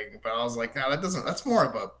Nightwing, but I was like, no, that doesn't. That's more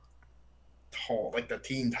of a whole, like the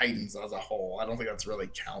Teen Titans as a whole. I don't think that's really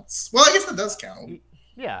counts. Well, I guess that does count.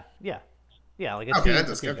 Yeah. Like a Okay, team, that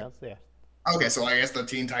does a team count. counts. Yeah. Okay, so I guess the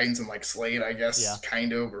Teen Titans and like Slade, I guess, Yeah.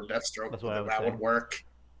 kind of, or Deathstroke, That's what I was that would saying. work.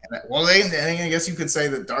 And that, well, I guess you could say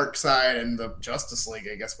the Dark Side and the Justice League,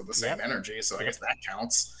 I guess, with the same energy. So I guess that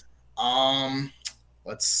counts.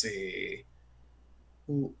 Let's see.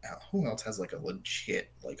 Who else has like a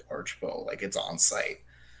legit like archbow, like it's on site?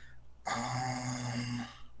 I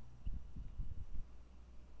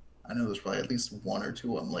know there's probably at least one or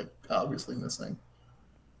two I'm like obviously missing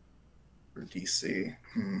for DC.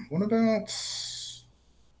 What about?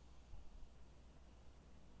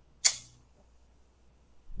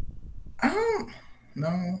 I don't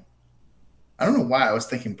know. I don't know why I was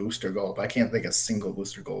thinking Booster Gold, but I can't think of a single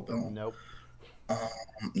Booster Gold villain. Nope.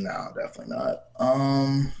 No, definitely not. All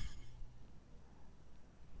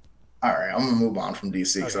right, I'm gonna move on from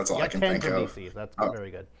DC because that's all I can think of. DC. That's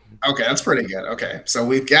very good. Okay, that's pretty good. Okay, so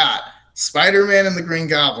we've got Spider-Man and the Green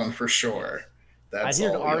Goblin for sure. That's I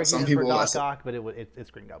hear all. Argue some people for Doc Ock, but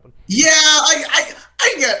it's Green Goblin. Yeah, I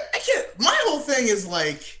get. My whole thing is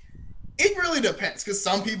like, it really depends because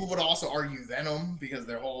some people would also argue Venom because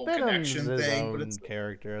their whole Venom's connection his thing. Own but it's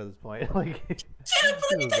character at this point. Like, yeah, but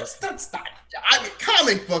I mean, that's not. I mean,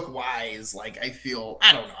 comic book wise, like I feel.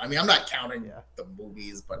 I don't know. I mean, I'm not counting the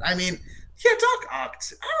movies, but I mean, yeah, Doc Ock.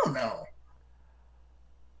 I don't know.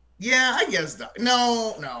 Yeah, I guess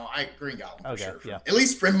no, Green Goblin for sure. Yeah. At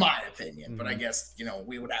least in my opinion. Mm-hmm. But I guess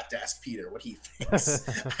we would have to ask Peter what he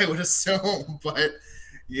thinks. I would assume, but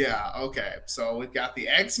yeah, okay. So we've got the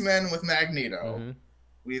X-Men with Magneto. Mm-hmm.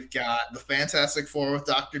 We've got the Fantastic Four with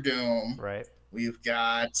Doctor Doom. Right. We've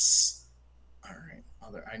got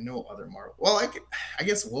I know other Marvel. Well, I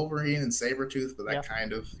guess Wolverine and Sabretooth, but that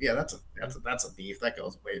kind of that's a beef that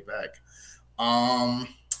goes way back.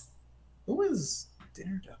 Who is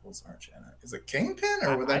Daredevil's arch enemy? Is it Kingpin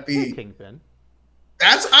or would that be Kingpin?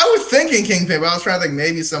 I was thinking Kingpin, but I was trying to think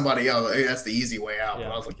maybe somebody else. Maybe that's the easy way out. Yeah.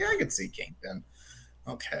 But I was like, I could see Kingpin.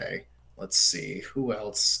 Okay, let's see. Who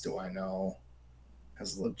else do I know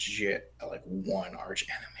has legit like one arch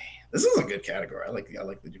enemy? This is a good category. I like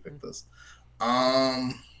that you picked this.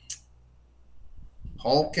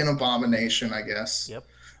 Hulk and Abomination, I guess. Yep.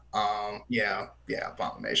 Yeah,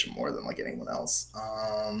 Abomination more than like anyone else.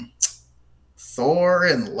 Thor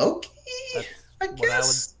and Loki. I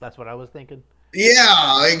guess that's what I was thinking.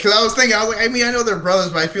 Yeah, because I was like, I mean, I know they're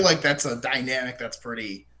brothers, but I feel like that's a dynamic that's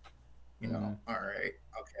pretty, All right,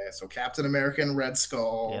 okay. So Captain America and Red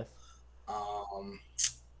Skull. Yes.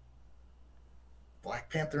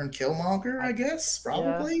 Black Panther and Killmonger, I guess,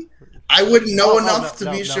 probably. Yeah. I wouldn't know enough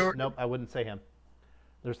to be sure. Nope, I wouldn't say him.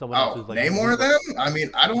 There's someone else who's like Namor then? I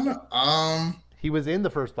mean, I don't know. He was in the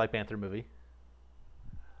first Black Panther movie.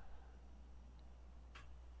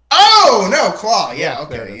 Oh no, Claw. Yeah,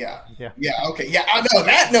 okay, yeah, okay,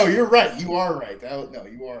 yeah. No, you're right. You are right.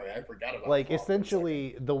 You are right. I forgot about. Like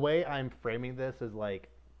essentially, the way I'm framing this is like,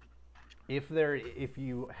 if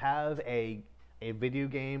you have a video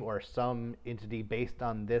game or some entity based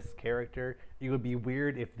on this character, it would be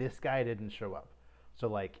weird if this guy didn't show up. So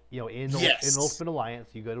like, in Ultimate Alliance,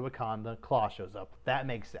 you go to Wakanda, Claw shows up. That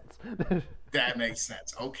makes sense. That makes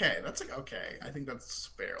sense. Okay, okay. I think that's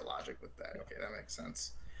fair logic with that. Okay, that makes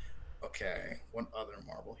sense. Okay, what other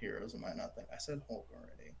Marvel heroes am I not thinking? I said Hulk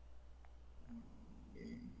already.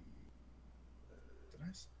 Did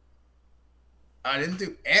I didn't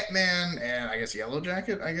do Ant-Man and I guess Yellow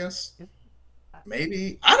Jacket, I guess.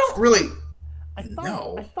 Maybe. I don't really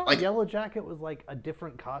know. I thought like, Yellow Jacket was like a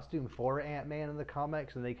different costume for Ant-Man in the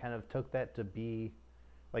comics, and they kind of took that to be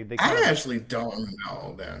like they. I actually don't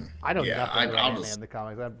know. Then I don't know Ant-Man in the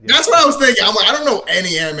comics. That's what I was thinking. I'm like, I don't know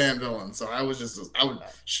any Ant-Man villains, so I was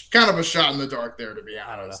kind of a shot in the dark there, to be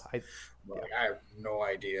honest. I don't know. I have no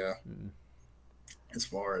idea as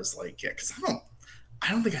far as like because I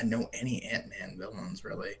don't think I know any Ant-Man villains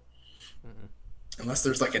really. Mm-mm. Unless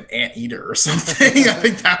there's like an anteater or something. I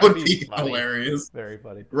think that would be hilarious. Very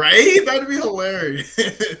funny. Right? That'd be hilarious.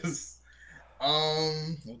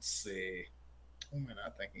 Let's see. Who am I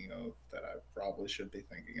not thinking of that I probably should be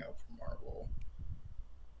thinking of for Marvel?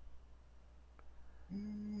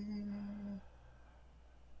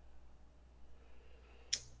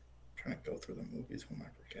 Trying to go through the movies. Who am I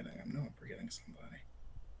forgetting? I know I'm forgetting somebody.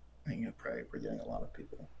 I think I'm probably forgetting a lot of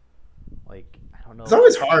people. Like, I don't know. It's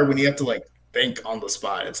always hard when you have to like think on the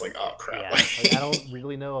spot. It's like, oh crap. Yeah, like I don't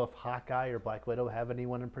really know if Hawkeye or Black Widow have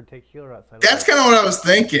anyone in particular outside of That's like kind of what I was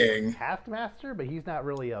thinking. Taskmaster, but he's not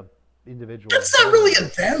really a individual That's not villain. really a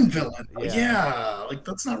them villain. Yeah. Yeah, like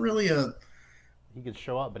that's not really a. He could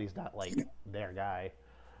show up, but he's not like their guy.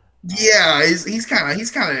 Yeah, he's kind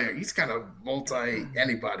of multi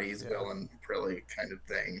anybody's villain really kind of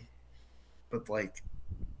thing. But like,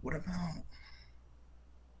 what about?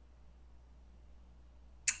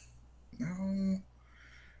 No.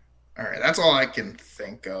 All right, that's all I can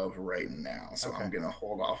think of right now. So I'm gonna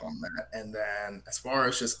hold off on that. And then, as far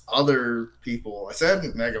as just other people, I said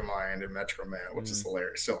Megamind and Metro Man, which is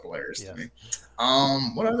hilarious, still hilarious to me.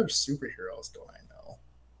 What other superheroes do I know?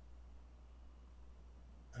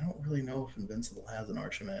 I don't really know if Invincible has an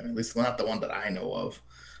archman. At least not the one that I know of.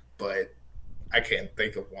 But I can't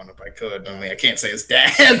think of one if I could. I mean, I can't say his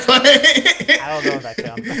dad, but I don't know if that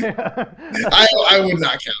counts. I would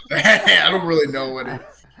not count that. I don't really know what it.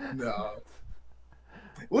 No.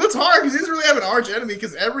 Well, it's hard because he doesn't really have an arch enemy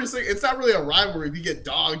because it's not really a rivalry if you get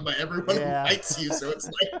dogged by everyone who fights you. So it's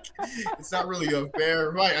like it's not really a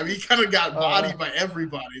fair fight. I mean, he kind of got bodied by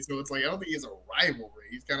everybody, so it's like I don't think he has a rivalry.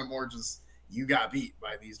 He's kind of more just you got beat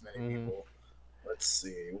by these many people. Let's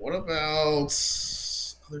see. What about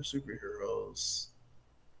other superheroes?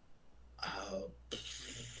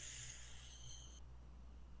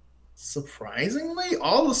 Surprisingly,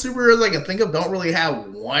 all the superheroes I can think of don't really have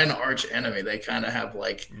one arch enemy. They kind of have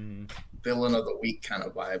like villain of the week kind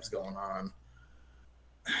of vibes going on.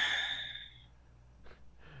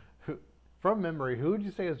 From memory, who would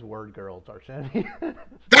you say is Word Girl's arch enemy?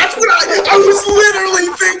 That's what I was literally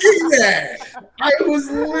thinking that. I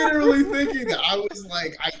was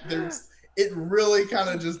like, it really kind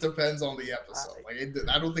of just depends on the episode. Like,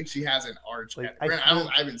 I don't think she has an arch. Like, I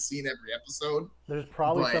haven't seen every episode. There's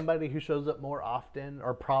probably somebody who shows up more often,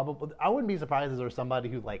 or probably I wouldn't be surprised if there's somebody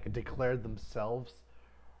who like declared themselves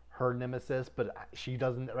her nemesis, but she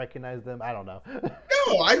doesn't recognize them. I don't know.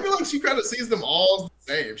 No, I feel like she kind of sees them all the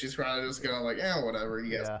same. She's kind of just kind of like, whatever.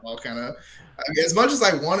 You guys all kind of. I mean, as much as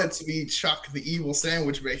I want it to be Chuck, the evil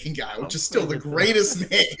sandwich making guy, which is still the greatest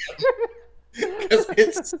name. Because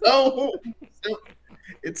it's so,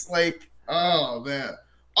 it's like, oh man,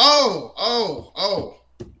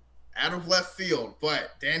 out of left field,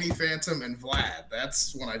 but Danny Phantom and Vlad.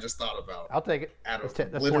 That's when I just thought about. I'll take it. Out of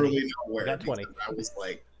literally 20. Nowhere. Got 20. I was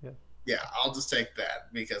like, yeah, I'll just take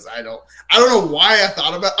that because I don't know why I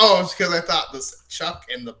thought about. Oh, it's because I thought this Chuck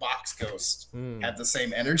and the Box Ghost had the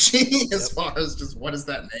same energy as far as just what is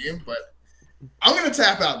that name, but I'm gonna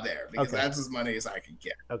tap out there because that's as money as I can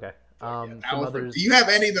get. Okay. Do you have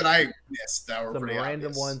any that I missed that were pretty random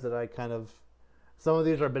obvious? ones that I kind of. Some of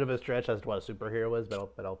these are a bit of a stretch as to what a superhero is, but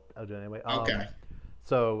I'll do it anyway. Okay.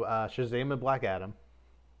 So Shazam and Black Adam.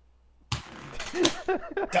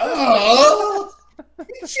 Duh! We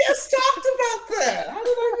just talked about that. How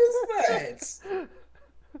did I miss that?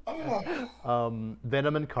 Oh.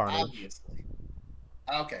 Venom and Carnage. Obviously.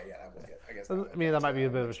 Okay, yeah, that was good. I guess. I mean, that might be a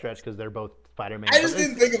bit of a stretch because they're both Spider-Man. I just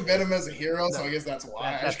didn't think of Venom as a hero, so I guess that's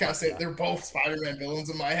why. I just kind of say they're both Spider-Man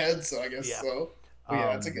villains in my head, so I guess so. But yeah,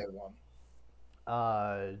 that's a good one.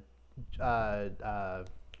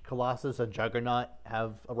 Colossus and Juggernaut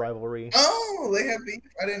have a rivalry. Oh, they have beef.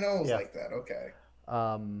 I didn't know it was like that. Okay.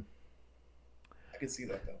 I can see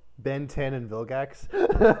that though. Ben 10 and Vilgax.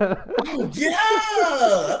 Oh yeah,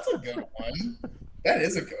 that's a good one. That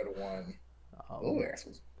is a good one. Vilgax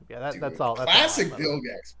was. Yeah, that's all. Classic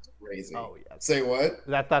Vilgax was crazy. Oh yeah. Say what?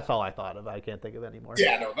 That's all I thought of. I can't think of any more.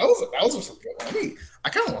 Yeah, no, that was some good one. I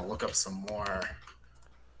kind of want to look up some more.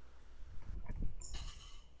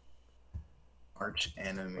 Arch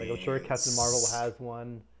enemies. Like, I'm sure Captain Marvel has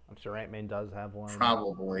one. I'm sure Ant-Man does have one.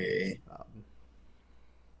 Probably.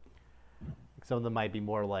 Some of them might be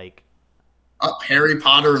more like. Harry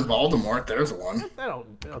Potter and Voldemort. There's one. I don't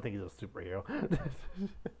think he's a superhero. I mean,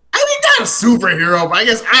 not a superhero, but I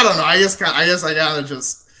guess I don't know. I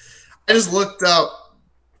just looked up.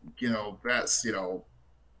 That's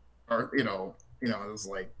or it was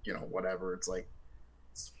like whatever. It's like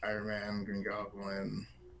Spider-Man, Green Goblin.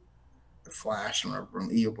 The Flash and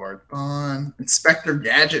Eobard Thawne, Inspector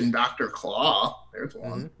Gadget and Dr. Claw. There's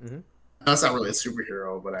one. Mm-hmm. That's not really a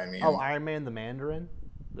superhero, but I mean. Oh, Iron Man the Mandarin?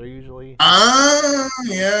 They're usually. Yeah.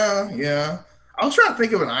 I was trying to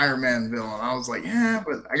think of an Iron Man villain. I was like, yeah,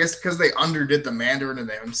 but I guess because they underdid the Mandarin in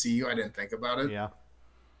the MCU, I didn't think about it. Yeah.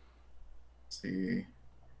 Let's see.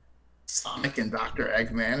 Sonic and Dr.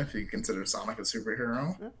 Eggman, if you consider Sonic a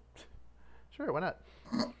superhero. Yeah. Sure, why not?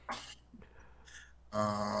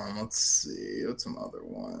 Let's see. What's some other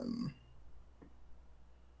one?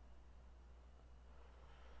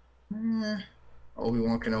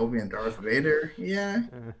 Obi-Wan Kenobi and Darth Vader. Yeah.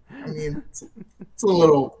 I mean, it's a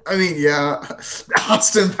little. I mean, yeah.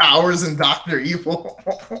 Austin Powers and Doctor Evil.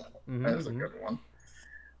 That's a good one.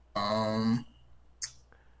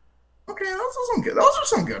 Okay, those are some good. Those are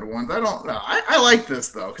some good ones. I don't know. I like this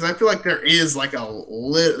though because I feel like there is like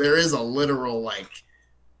there is a literal like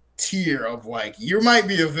tier of like you might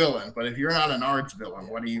be a villain, but if you're not an arch villain,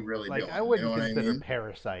 what are you really doing? I wouldn't you know consider I mean?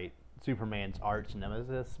 Parasite Superman's arch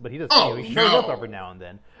nemesis, but he just he shows no. up every now and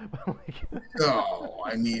then. No,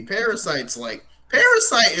 I mean Parasite is like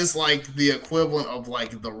the equivalent of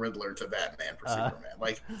like the Riddler to Batman for Superman.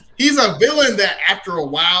 Like he's a villain that after a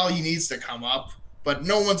while he needs to come up, but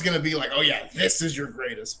no one's gonna be like, oh yeah, this is your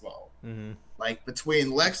greatest foe. Like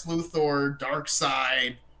between Lex Luthor,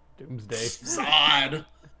 Darkseid, Doomsday, Zod.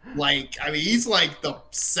 Like, I mean, he's like the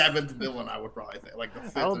 7th villain, I would probably think. Like the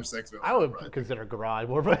 5th or 6th villain. I would consider Grodd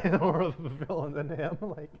more of a villain than him.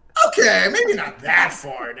 Like, okay, maybe not that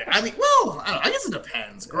far. I mean, well, I don't know. I guess it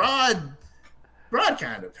depends. Grodd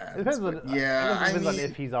kind of depends. It depends on, yeah, it depends on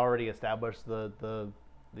if he's already established the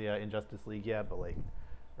Injustice League yet, but like,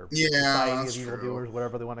 or Society of Evil Doers,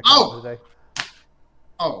 whatever they want to call it today.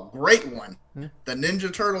 Oh, great one. The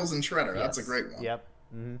Ninja Turtles and Shredder. Yes. That's a great one. Yep.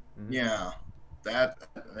 Yeah. That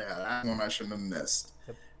one I shouldn't have missed.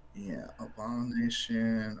 Yep. Yeah,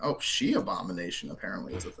 Abomination. Oh, She-Abomination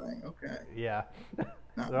apparently is a thing. Okay. Yeah.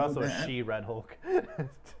 There's also a She-Red Hulk. There's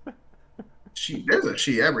a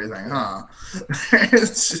She everything, huh?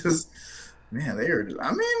 It's just, man, they are.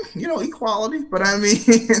 I mean, you know, equality, but I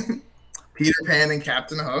mean, Peter Pan and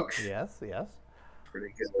Captain Hook. Yes.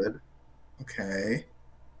 Pretty good. Okay.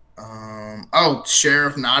 Oh,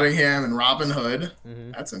 Sheriff Nottingham and Robin Hood.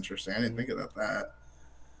 That's interesting. I didn't think about that.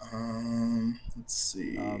 Let's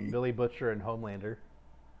see. Billy Butcher and Homelander.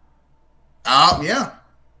 Yeah.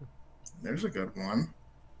 There's a good one.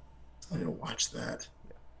 I need to watch that.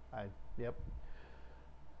 Yep.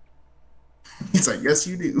 He's like, yes,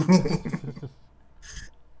 you do.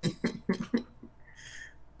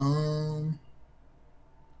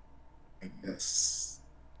 I guess.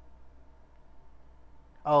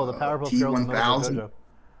 Oh, the Powerpuff Girls and T-1000.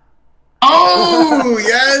 Oh,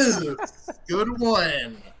 yes. Good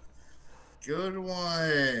one.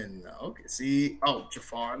 Okay, see. Oh,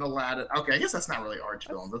 Jafar and Aladdin. Okay, I guess that's not really arch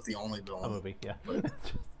villain. That's the only villain. A movie, yeah. But,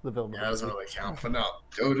 the villain. Yeah, that doesn't really count. But no,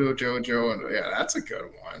 Jojo, and yeah, that's a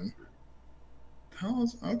good one. That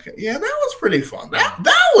was okay. Yeah, that was pretty fun.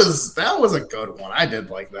 That was a good one. I did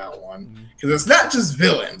like that one because it's not just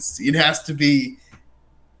villains. It has to be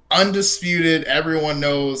undisputed. Everyone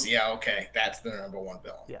knows. Yeah, okay, that's the number one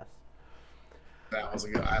villain. Yes. That was a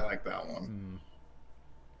good. I like that one.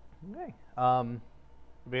 Okay.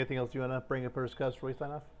 Anything else you want to bring up for discuss before we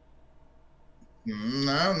sign off?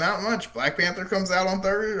 No, not much. Black Panther comes out on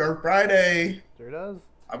Thursday or Friday. Sure does.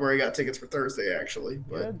 I've already got tickets for Thursday, actually.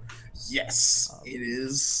 But good. Yes, it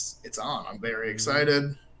is. It's on. I'm very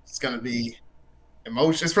excited. It's gonna be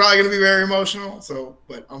emotional. It's probably gonna be very emotional. So,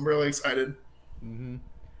 but I'm really excited. Yeah.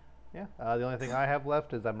 The only thing I have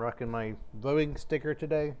left is I'm rocking my voting sticker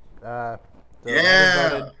today. Midterms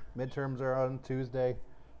are on Tuesday,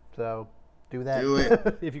 so do that. Do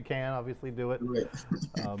it if you can. Obviously, do it. Do it.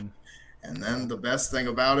 And then the best thing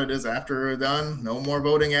about it is after we're done, no more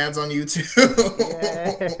voting ads on YouTube.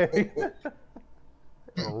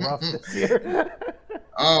 Rough this year.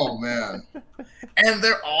 Oh man. And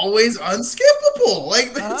they're always unskippable.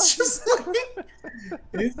 Like it's just like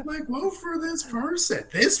it's like vote for this person.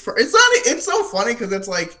 It's so funny because it's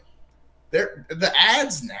like the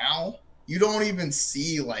ads now, you don't even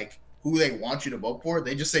see like who they want you to vote for.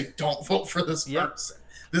 They just say don't vote for this person.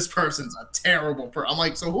 This person's a terrible person. I'm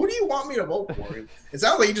like, so who do you want me to vote for? It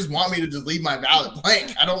sounds like you just want me to just leave my ballot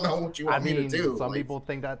blank. I don't know what you want me to do. Some people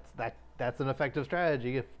think that's an effective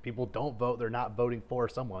strategy. If people don't vote, they're not voting for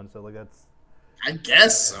someone. So like that's. I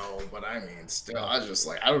guess so, but I mean, still, I was just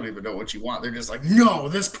like, I don't even know what you want. They're just like, no,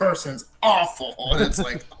 this person's awful, and it's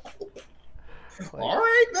like, all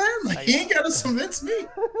right, then, like, he ain't got to convince me.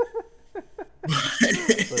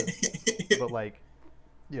 but like.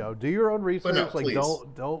 You know, do your own research. No, like,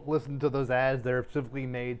 don't listen to those ads. They're specifically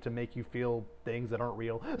made to make you feel things that aren't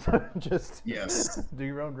real. So just do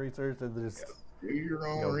your own research and just do your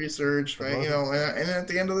own research, right? You know, and at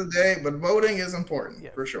the end of the day, but voting is important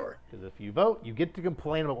for sure. Because if you vote, you get to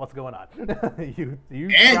complain about what's going on. you and you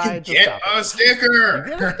get a sticker.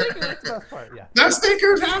 You get a sticker. That's the best part. Yeah. The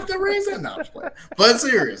stickers have the reason. No, just playing. But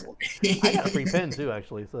seriously, I got a free pen too,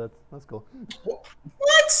 actually. So that's cool. What?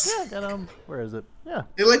 Yeah, I got where is it? Yeah.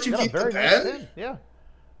 They let you keep the pen? Nice pen. Yeah.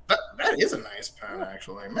 That is a nice pen,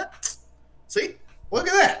 actually. See, Look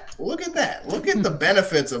at that. Look at that. Look at the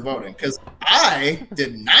benefits of voting. Because I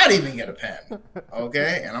did not even get a pen.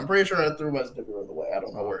 Okay? And I'm pretty sure I threw my sticker away. I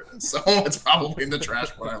don't know where it is. So it's probably in the trash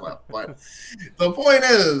when I left. But the point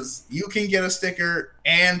is, you can get a sticker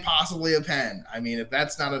and possibly a pen. I mean, if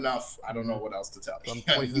that's not enough, I don't know what else to tell you.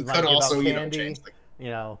 You could also, change the...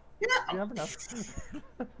 Yeah. You never know.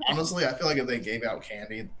 Honestly, I feel like if they gave out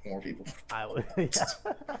candy, more people. I would. Yeah.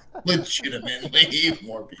 Legitimately,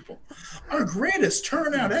 more people. Our greatest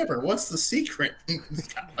turnout ever. What's the secret?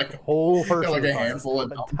 Like a whole like a handful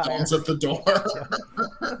of thumbs at the door.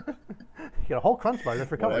 You get a whole crunch bar just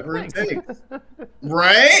for coming. Whatever it takes.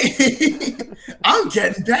 Right? I'm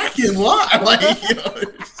getting back in line. Like, you know,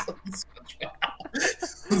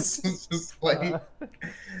 it's just like.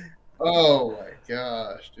 Oh my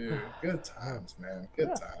gosh, dude. Good times, man.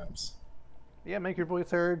 Good times. Yeah, make your voice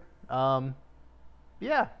heard.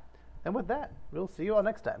 Yeah. And with that, we'll see you all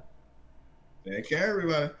next time. Take care,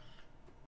 everybody.